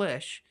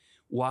flesh.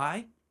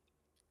 Why?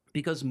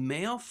 Because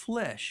male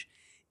flesh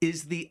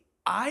is the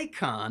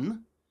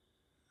icon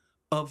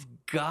of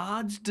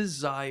God's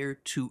desire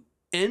to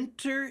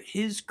enter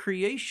his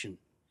creation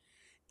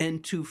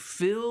and to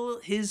fill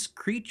his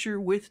creature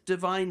with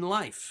divine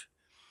life.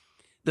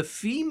 The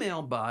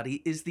female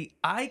body is the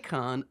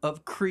icon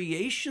of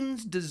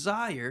creation's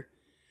desire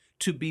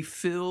to be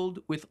filled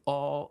with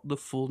all the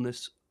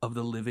fullness of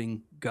the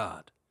living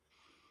God.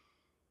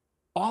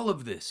 All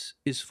of this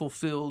is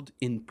fulfilled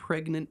in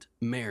pregnant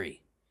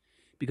Mary,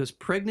 because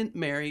pregnant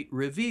Mary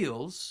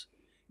reveals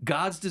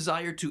God's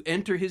desire to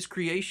enter his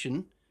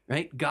creation,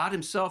 right? God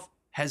himself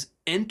has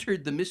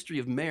entered the mystery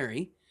of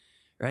Mary,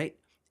 right?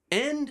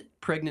 And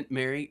pregnant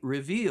Mary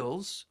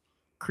reveals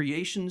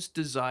creation's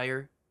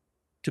desire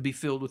to be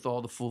filled with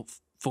all the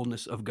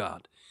fullness of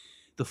God.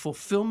 The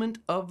fulfillment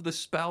of the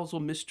spousal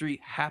mystery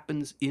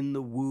happens in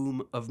the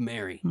womb of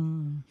Mary.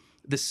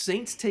 The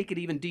saints take it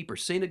even deeper.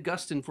 St.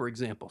 Augustine, for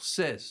example,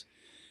 says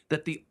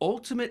that the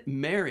ultimate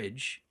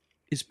marriage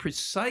is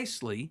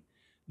precisely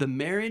the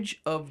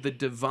marriage of the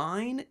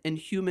divine and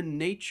human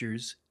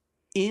natures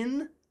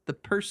in the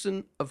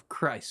person of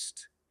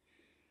Christ.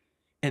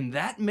 And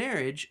that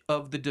marriage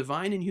of the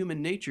divine and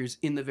human natures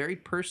in the very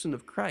person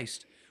of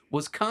Christ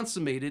was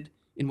consummated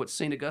in what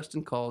St.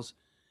 Augustine calls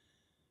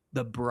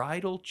the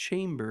bridal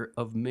chamber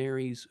of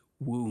Mary's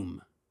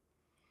womb.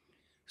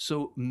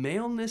 So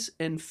maleness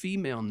and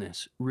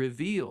femaleness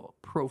reveal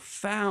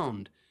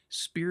profound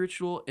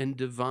spiritual and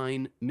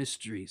divine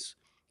mysteries,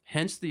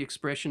 hence the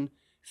expression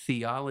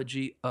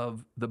theology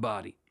of the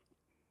body.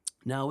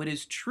 Now, it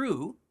is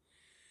true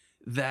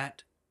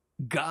that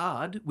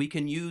God, we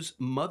can use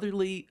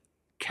motherly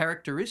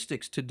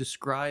characteristics to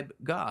describe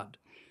God.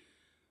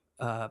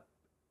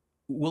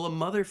 Will a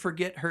mother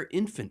forget her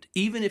infant?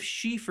 Even if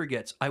she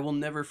forgets, I will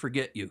never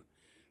forget you,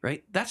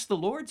 right? That's the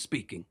Lord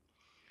speaking.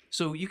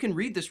 So you can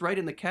read this right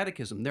in the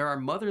Catechism. There are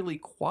motherly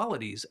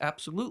qualities,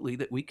 absolutely,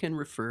 that we can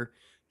refer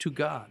to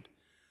God.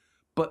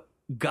 But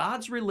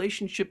God's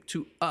relationship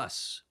to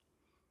us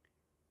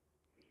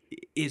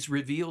is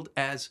revealed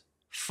as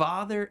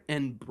father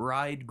and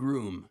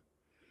bridegroom.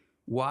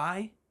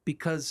 Why?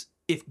 Because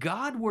if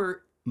God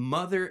were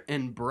mother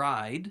and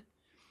bride,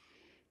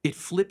 it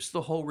flips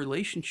the whole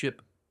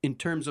relationship in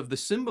terms of the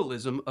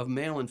symbolism of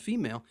male and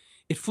female.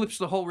 It flips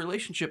the whole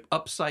relationship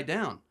upside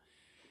down.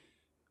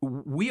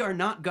 We are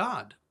not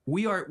God.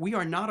 We are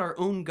not our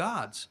own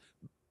gods.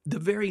 The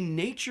very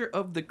nature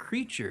of the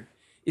creature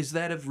is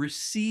that of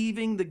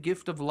receiving the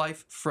gift of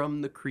life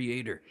from the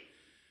Creator,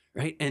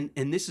 right?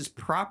 And this is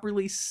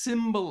properly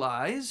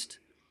symbolized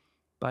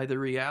by the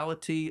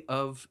realities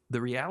of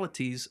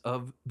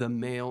the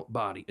male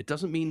body. It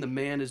doesn't mean the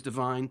man is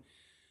divine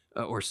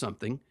or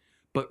something,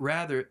 but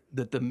rather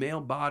that the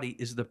male body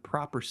is the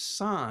proper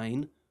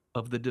sign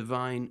of the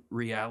divine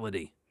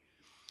reality.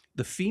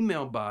 The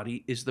female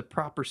body is the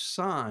proper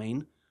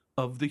sign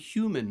of the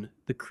human,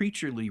 the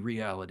creaturely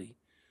reality.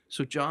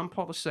 So John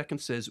Paul II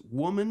says,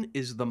 woman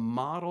is the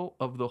model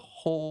of the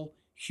whole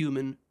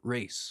human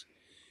race.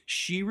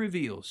 She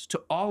reveals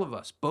to all of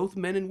us, both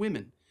men and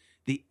women,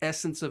 the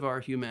essence of our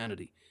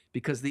humanity,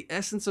 because the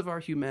essence of our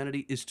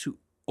humanity is to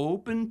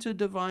open to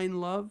divine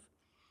love,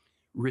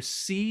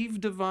 receive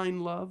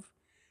divine love,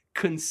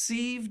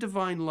 conceive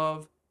divine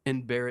love,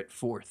 and bear it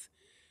forth.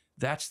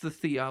 That's the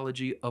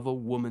theology of a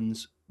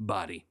woman's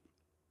body.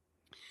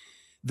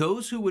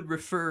 Those who would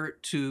refer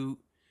to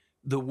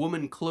the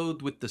woman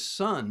clothed with the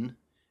sun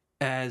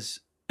as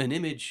an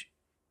image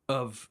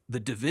of the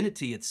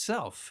divinity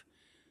itself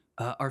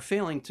are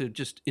failing to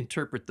just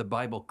interpret the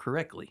Bible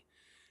correctly.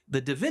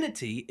 The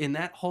divinity in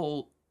that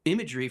whole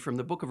imagery from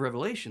the book of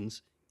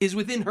Revelations is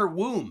within her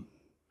womb,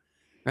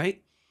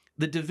 right?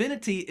 The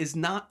divinity is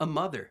not a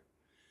mother.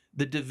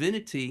 The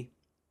divinity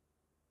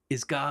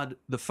is God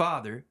the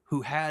Father,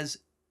 who has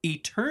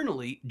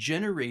eternally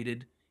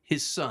generated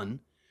his Son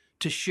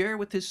to share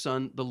with his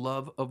Son the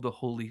love of the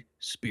Holy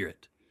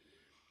Spirit.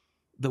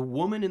 The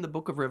woman in the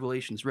book of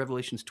Revelations,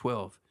 Revelations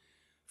 12,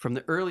 from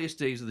the earliest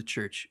days of the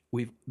church,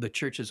 the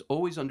church has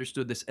always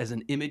understood this as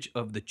an image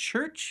of the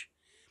church.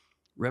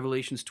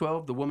 Revelations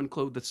 12, the woman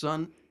clothed the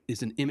Son,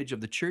 is an image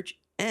of the church,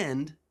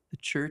 and the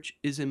church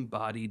is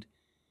embodied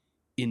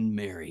in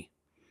Mary.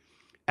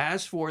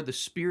 As for the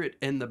Spirit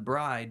and the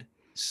bride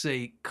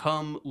say,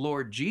 "Come,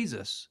 Lord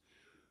Jesus,"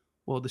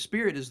 well, the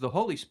Spirit is the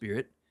Holy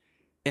Spirit,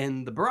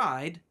 and the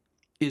bride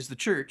is the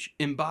church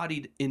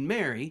embodied in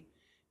Mary.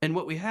 And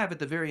what we have at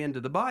the very end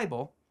of the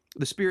Bible,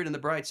 the Spirit and the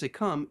bride say,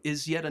 "Come,"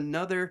 is yet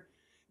another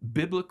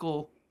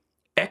biblical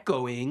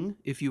echoing,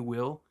 if you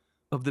will,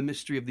 of the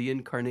mystery of the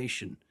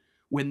incarnation.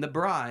 When the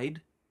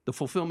bride, the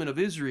fulfillment of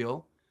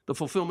Israel, the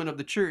fulfillment of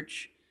the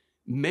church,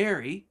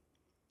 Mary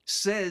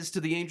says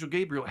to the angel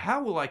Gabriel,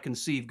 "How will I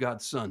conceive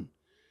God's Son?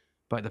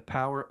 By the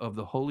power of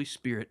the Holy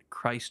Spirit,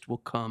 Christ will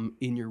come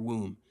in your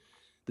womb."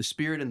 The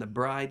Spirit and the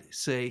bride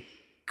say,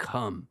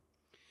 "Come."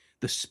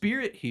 The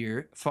Spirit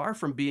here, far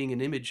from being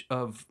an image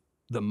of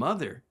the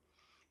mother,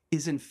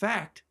 is in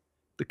fact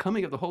the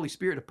coming of the Holy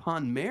Spirit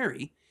upon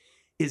Mary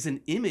is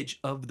an image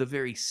of the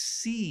very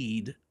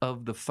seed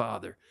of the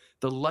Father,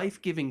 the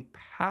life-giving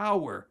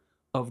power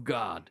of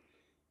God.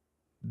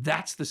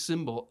 That's the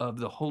symbol of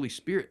the Holy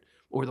Spirit,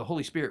 or the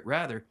Holy Spirit,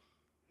 rather,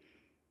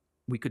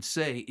 we could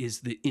say,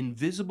 is the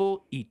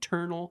invisible,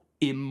 eternal,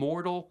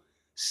 immortal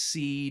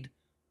seed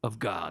of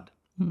God.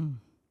 Hmm.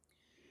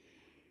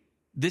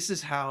 This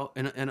is how,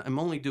 and I'm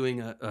only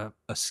doing a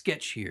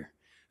sketch here.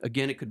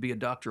 Again, it could be a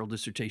doctoral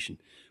dissertation,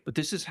 but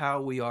this is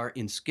how we are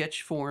in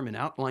sketch form, in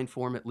outline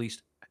form at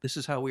least. This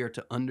is how we are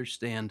to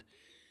understand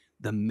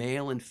the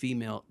male and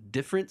female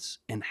difference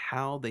and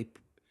how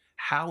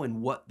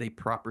and what they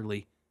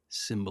properly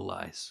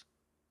symbolize.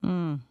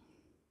 Hmm.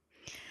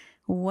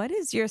 What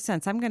is your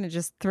sense? I'm going to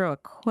just throw a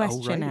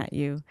question Alrighty. at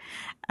you.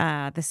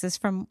 This is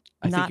from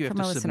I think not you have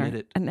from a to listener.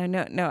 submit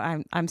it.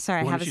 No. I'm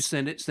sorry. I Why have don't you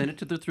send it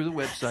through the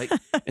website,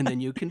 and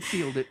then you can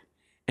field it.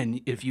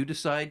 And if you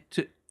decide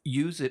to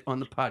use it on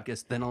the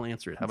podcast, then I'll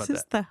answer it. How about This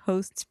is the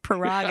host's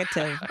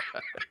prerogative.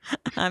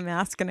 I'm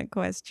asking a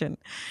question.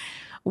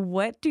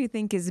 What do you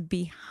think is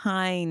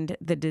behind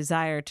the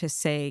desire to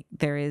say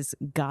there is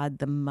God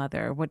the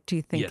Mother? What do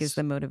you think is Yes.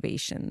 the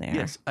motivation there?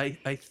 Yes,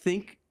 I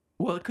think,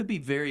 well, it could be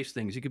various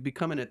things. You could be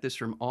coming at this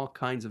from all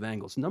kinds of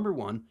angles. Number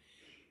one,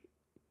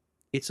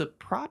 it's a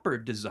proper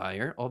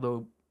desire,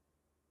 although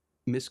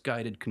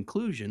misguided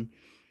conclusion,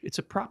 it's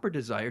a proper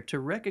desire to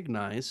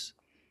recognize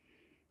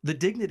the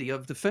dignity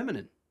of the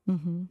feminine.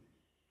 Mm-hmm.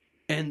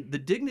 And the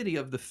dignity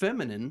of the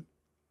feminine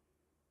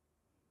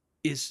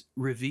is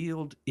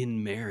revealed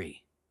in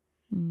Mary,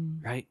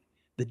 right?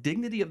 The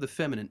dignity of the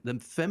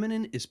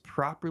feminine is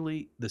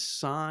properly the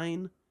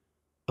sign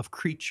of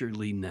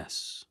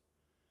creatureliness,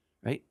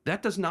 right?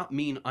 That does not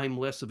mean I'm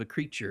less of a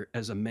creature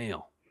as a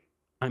male.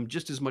 I'm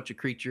just as much a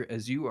creature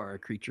as you are a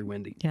creature,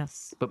 Wendy.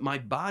 Yes. But my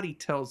body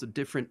tells a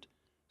different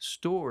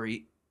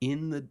story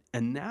in the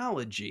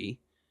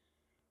analogy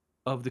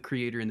of the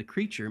creator and the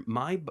creature.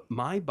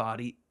 My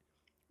body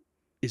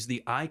is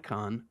the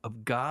icon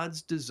of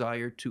God's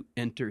desire to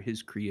enter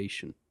his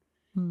creation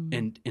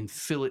and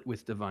fill it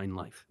with divine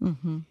life.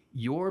 Mm-hmm.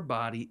 Your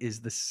body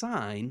is the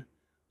sign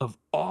of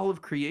all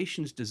of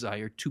creation's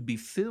desire to be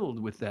filled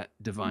with that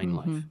divine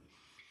life.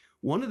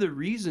 One of the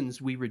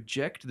reasons we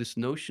reject this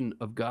notion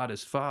of God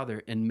as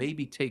Father and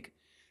maybe take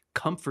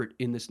comfort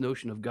in this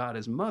notion of God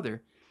as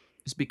Mother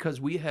is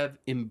because we have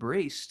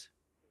embraced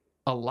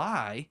a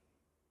lie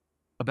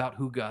about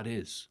who God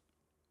is.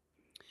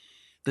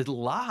 The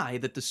lie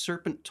that the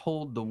serpent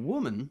told the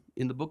woman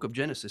in the book of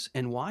Genesis.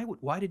 And why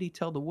did he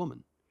tell the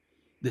woman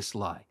this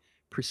lie?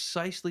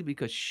 Precisely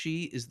because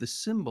she is the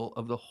symbol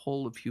of the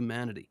whole of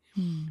humanity.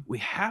 We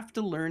have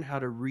to learn how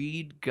to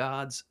read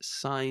God's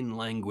sign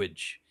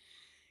language.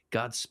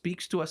 God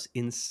speaks to us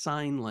in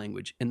sign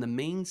language, and the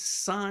main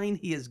sign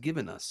he has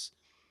given us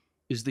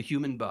is the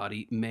human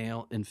body,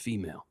 male and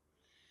female.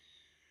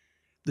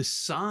 The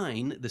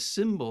sign, the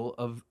symbol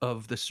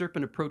of the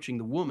serpent approaching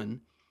the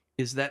woman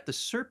is that the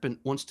serpent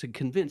wants to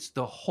convince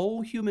the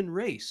whole human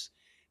race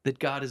that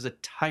God is a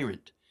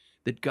tyrant,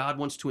 that God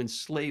wants to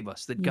enslave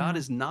us, that God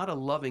is not a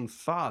loving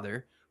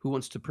father who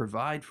wants to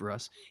provide for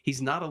us.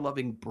 He's not a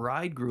loving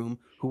bridegroom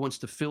who wants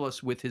to fill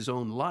us with his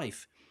own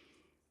life.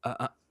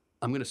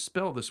 I'm going to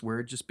spell this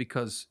word just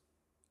because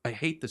I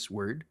hate this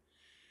word,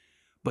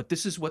 but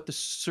this is what the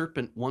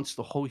serpent wants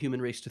the whole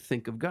human race to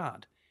think of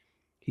God.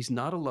 He's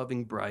not a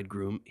loving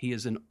bridegroom. He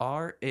is an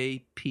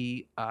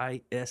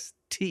rapist.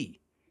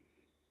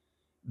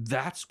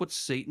 That's what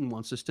Satan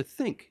wants us to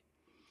think.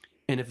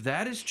 And if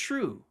that is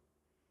true,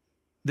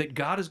 that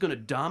God is going to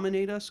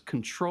dominate us,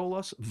 control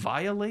us,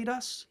 violate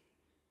us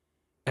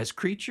as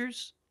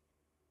creatures,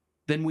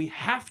 then we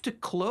have to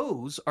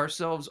close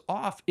ourselves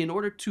off in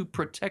order to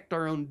protect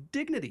our own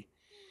dignity.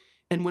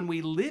 And when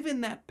we live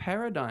in that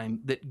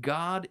paradigm that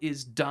God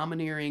is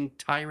domineering,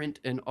 tyrant,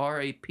 and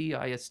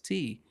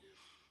R-A-P-I-S-T,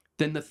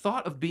 then the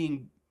thought of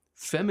being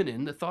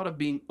feminine, the thought of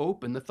being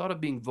open, the thought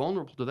of being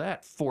vulnerable to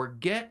that,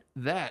 forget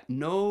that.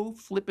 No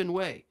flipping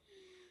way.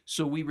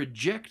 So we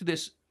reject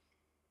this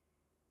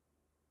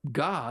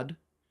God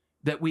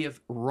that we have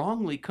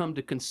wrongly come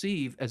to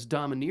conceive as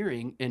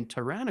domineering and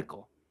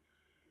tyrannical.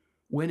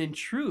 When in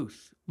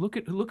truth, look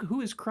at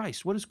who is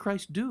Christ? What does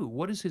Christ do?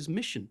 What is his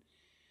mission?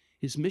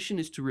 His mission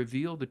is to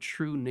reveal the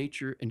true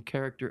nature and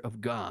character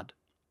of God.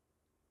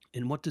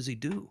 And what does he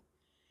do?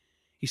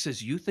 He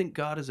says, you think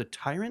God is a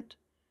tyrant?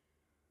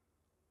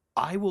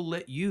 I will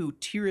let you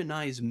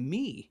tyrannize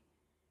me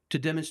to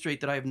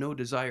demonstrate that I have no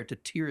desire to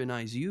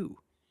tyrannize you.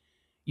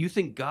 You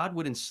think God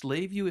would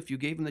enslave you if you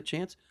gave him the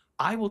chance?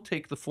 I will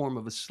take the form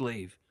of a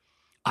slave.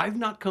 I've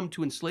not come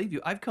to enslave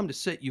you. I've come to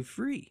set you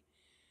free.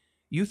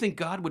 You think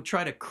God would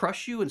try to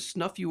crush you and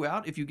snuff you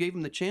out if you gave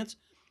him the chance?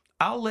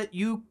 I'll let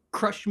you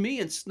crush me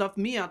and snuff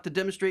me out to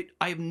demonstrate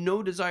I have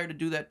no desire to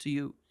do that to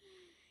you.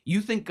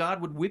 You think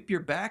God would whip your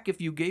back if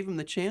you gave him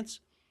the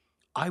chance?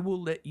 I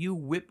will let you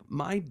whip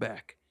my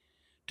back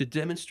to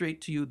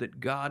demonstrate to you that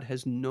God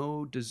has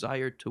no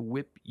desire to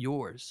whip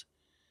yours.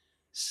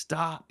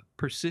 Stop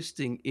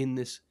persisting in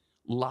this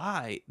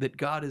lie that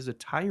God is a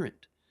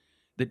tyrant,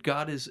 that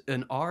God is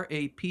an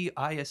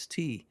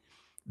R-A-P-I-S-T.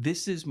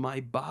 This is my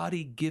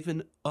body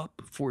given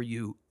up for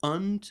you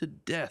unto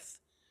death,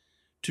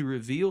 to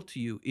reveal to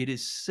you it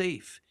is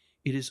safe,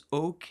 it is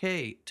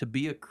okay to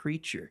be a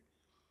creature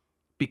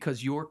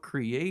because your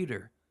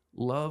Creator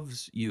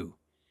loves you.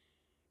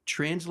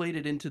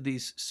 Translated into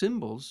these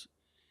symbols,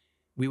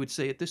 we would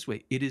say it this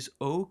way: it is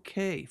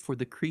okay for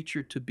the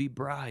creature to be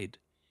bride.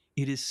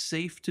 It is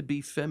safe to be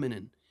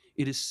feminine.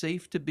 It is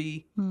safe to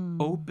be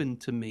open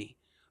to me.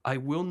 I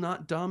will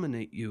not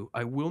dominate you.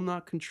 I will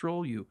not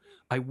control you.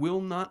 I will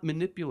not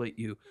manipulate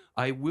you.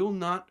 I will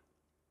not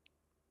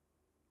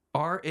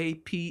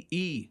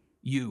R-A-P-E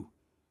you.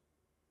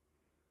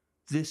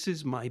 This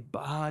is my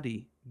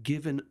body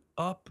given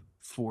up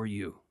for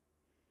you.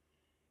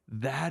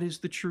 That is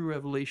the true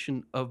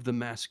revelation of the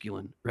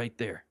masculine right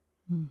there.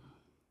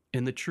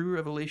 And the true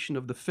revelation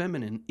of the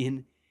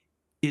feminine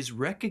is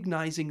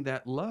recognizing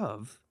that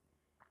love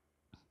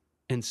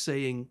and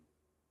saying,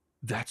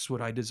 that's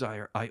what I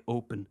desire. I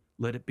open.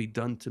 Let it be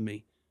done to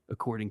me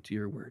according to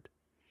your word.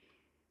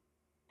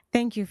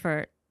 Thank you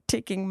for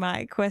taking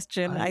my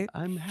question.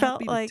 I'm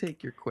felt happy like to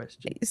take your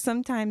question.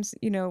 sometimes,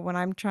 when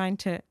I'm trying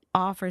to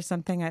offer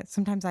something,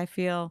 sometimes I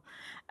feel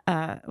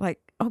like,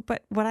 oh,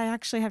 but what I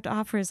actually have to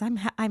offer is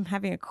I'm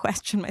having a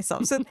question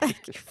myself. So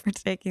thank you for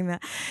taking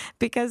that,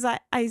 because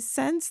I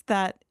sense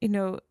that,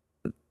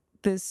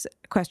 this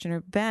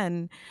questioner,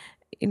 Ben,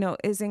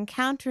 is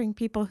encountering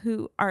people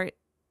who are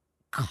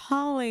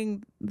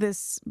calling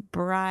this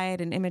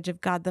bride an image of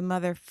God the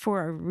Mother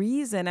for a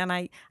reason. And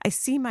I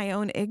see my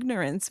own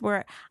ignorance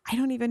where I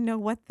don't even know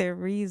what their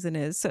reason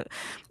is. So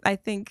I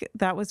think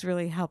that was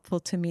really helpful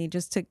to me,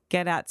 just to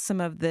get at some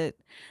of the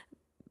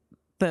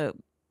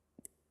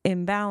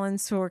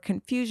imbalance or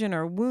confusion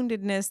or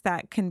woundedness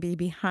that can be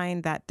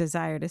behind that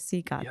desire to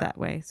see God that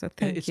way. So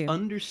thank you. It's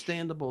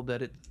understandable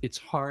that it's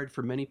hard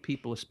for many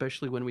people,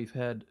 especially when we've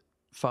had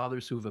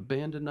fathers who've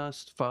abandoned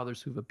us,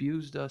 fathers who've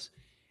abused us.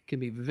 It can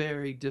be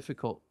very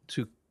difficult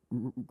to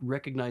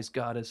recognize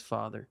God as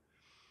Father.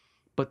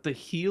 But the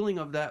healing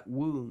of that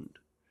wound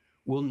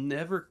will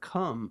never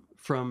come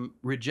from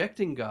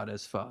rejecting God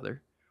as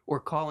Father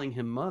or calling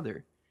him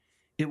Mother.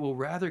 It will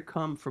rather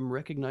come from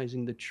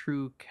recognizing the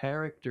true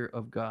character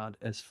of God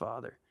as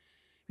Father.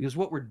 Because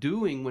what we're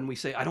doing when we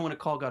say, I don't want to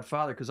call God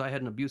Father because I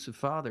had an abusive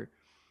father,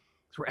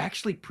 is we're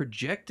actually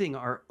projecting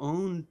our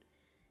own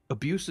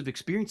abusive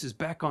experiences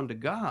back onto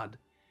God,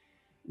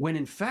 when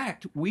in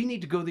fact, we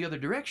need to go the other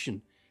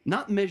direction,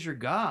 not measure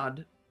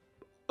God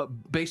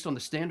based on the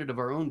standard of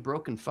our own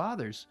broken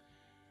fathers.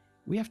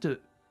 We have to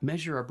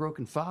measure our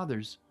broken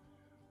fathers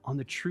on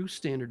the true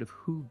standard of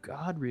who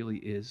God really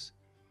is.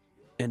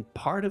 And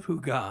part of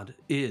who God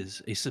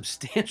is, a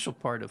substantial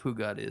part of who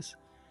God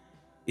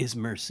is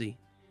mercy.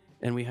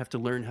 And we have to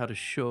learn how to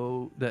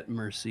show that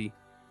mercy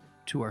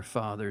to our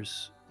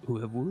fathers who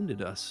have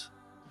wounded us.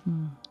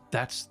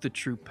 That's the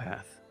true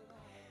path.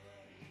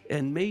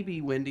 And maybe,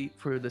 Wendy,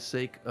 for the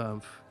sake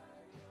of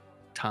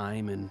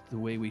time and the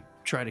way we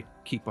try to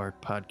keep our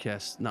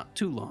podcasts not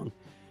too long,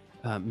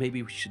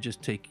 maybe we should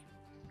just take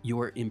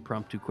your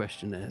impromptu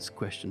question as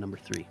question number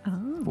 3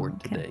 for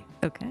today.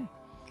 Okay.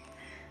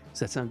 Does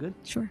that sound good?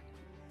 Sure.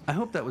 I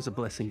hope that was a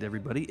blessing to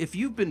everybody. If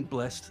you've been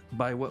blessed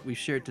by what we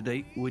shared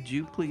today, would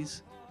you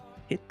please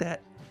hit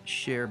that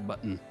share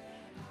button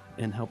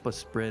and help us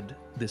spread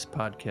this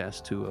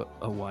podcast to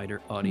a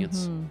wider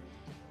audience?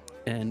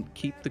 And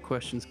keep the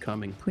questions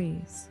coming.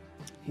 Please.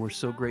 We're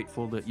so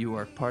grateful that you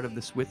are part of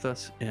this with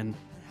us. And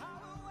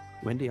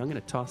Wendy, I'm going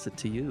to toss it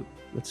to you.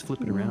 Let's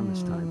flip it around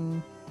this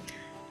time.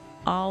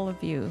 All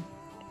of you,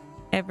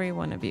 every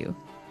one of you,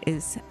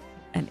 is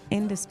an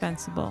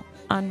indispensable,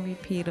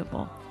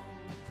 unrepeatable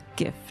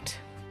gift.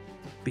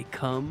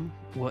 Become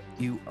what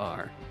you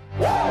are.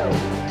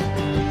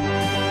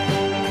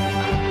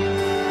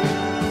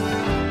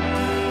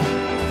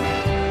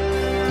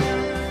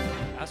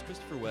 Ask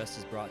Christopher West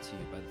is brought to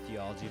you by the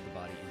Theology of the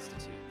Body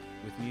Institute,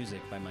 with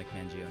music by Mike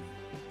Mangione.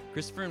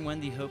 Christopher and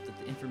Wendy hope that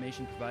the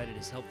information provided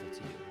is helpful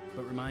to you,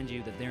 but remind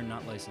you that they are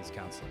not licensed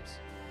counselors.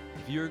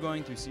 If you are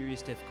going through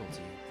serious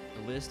difficulty,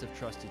 a list of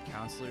trusted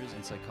counselors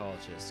and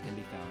psychologists can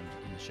be found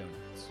in the show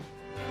notes.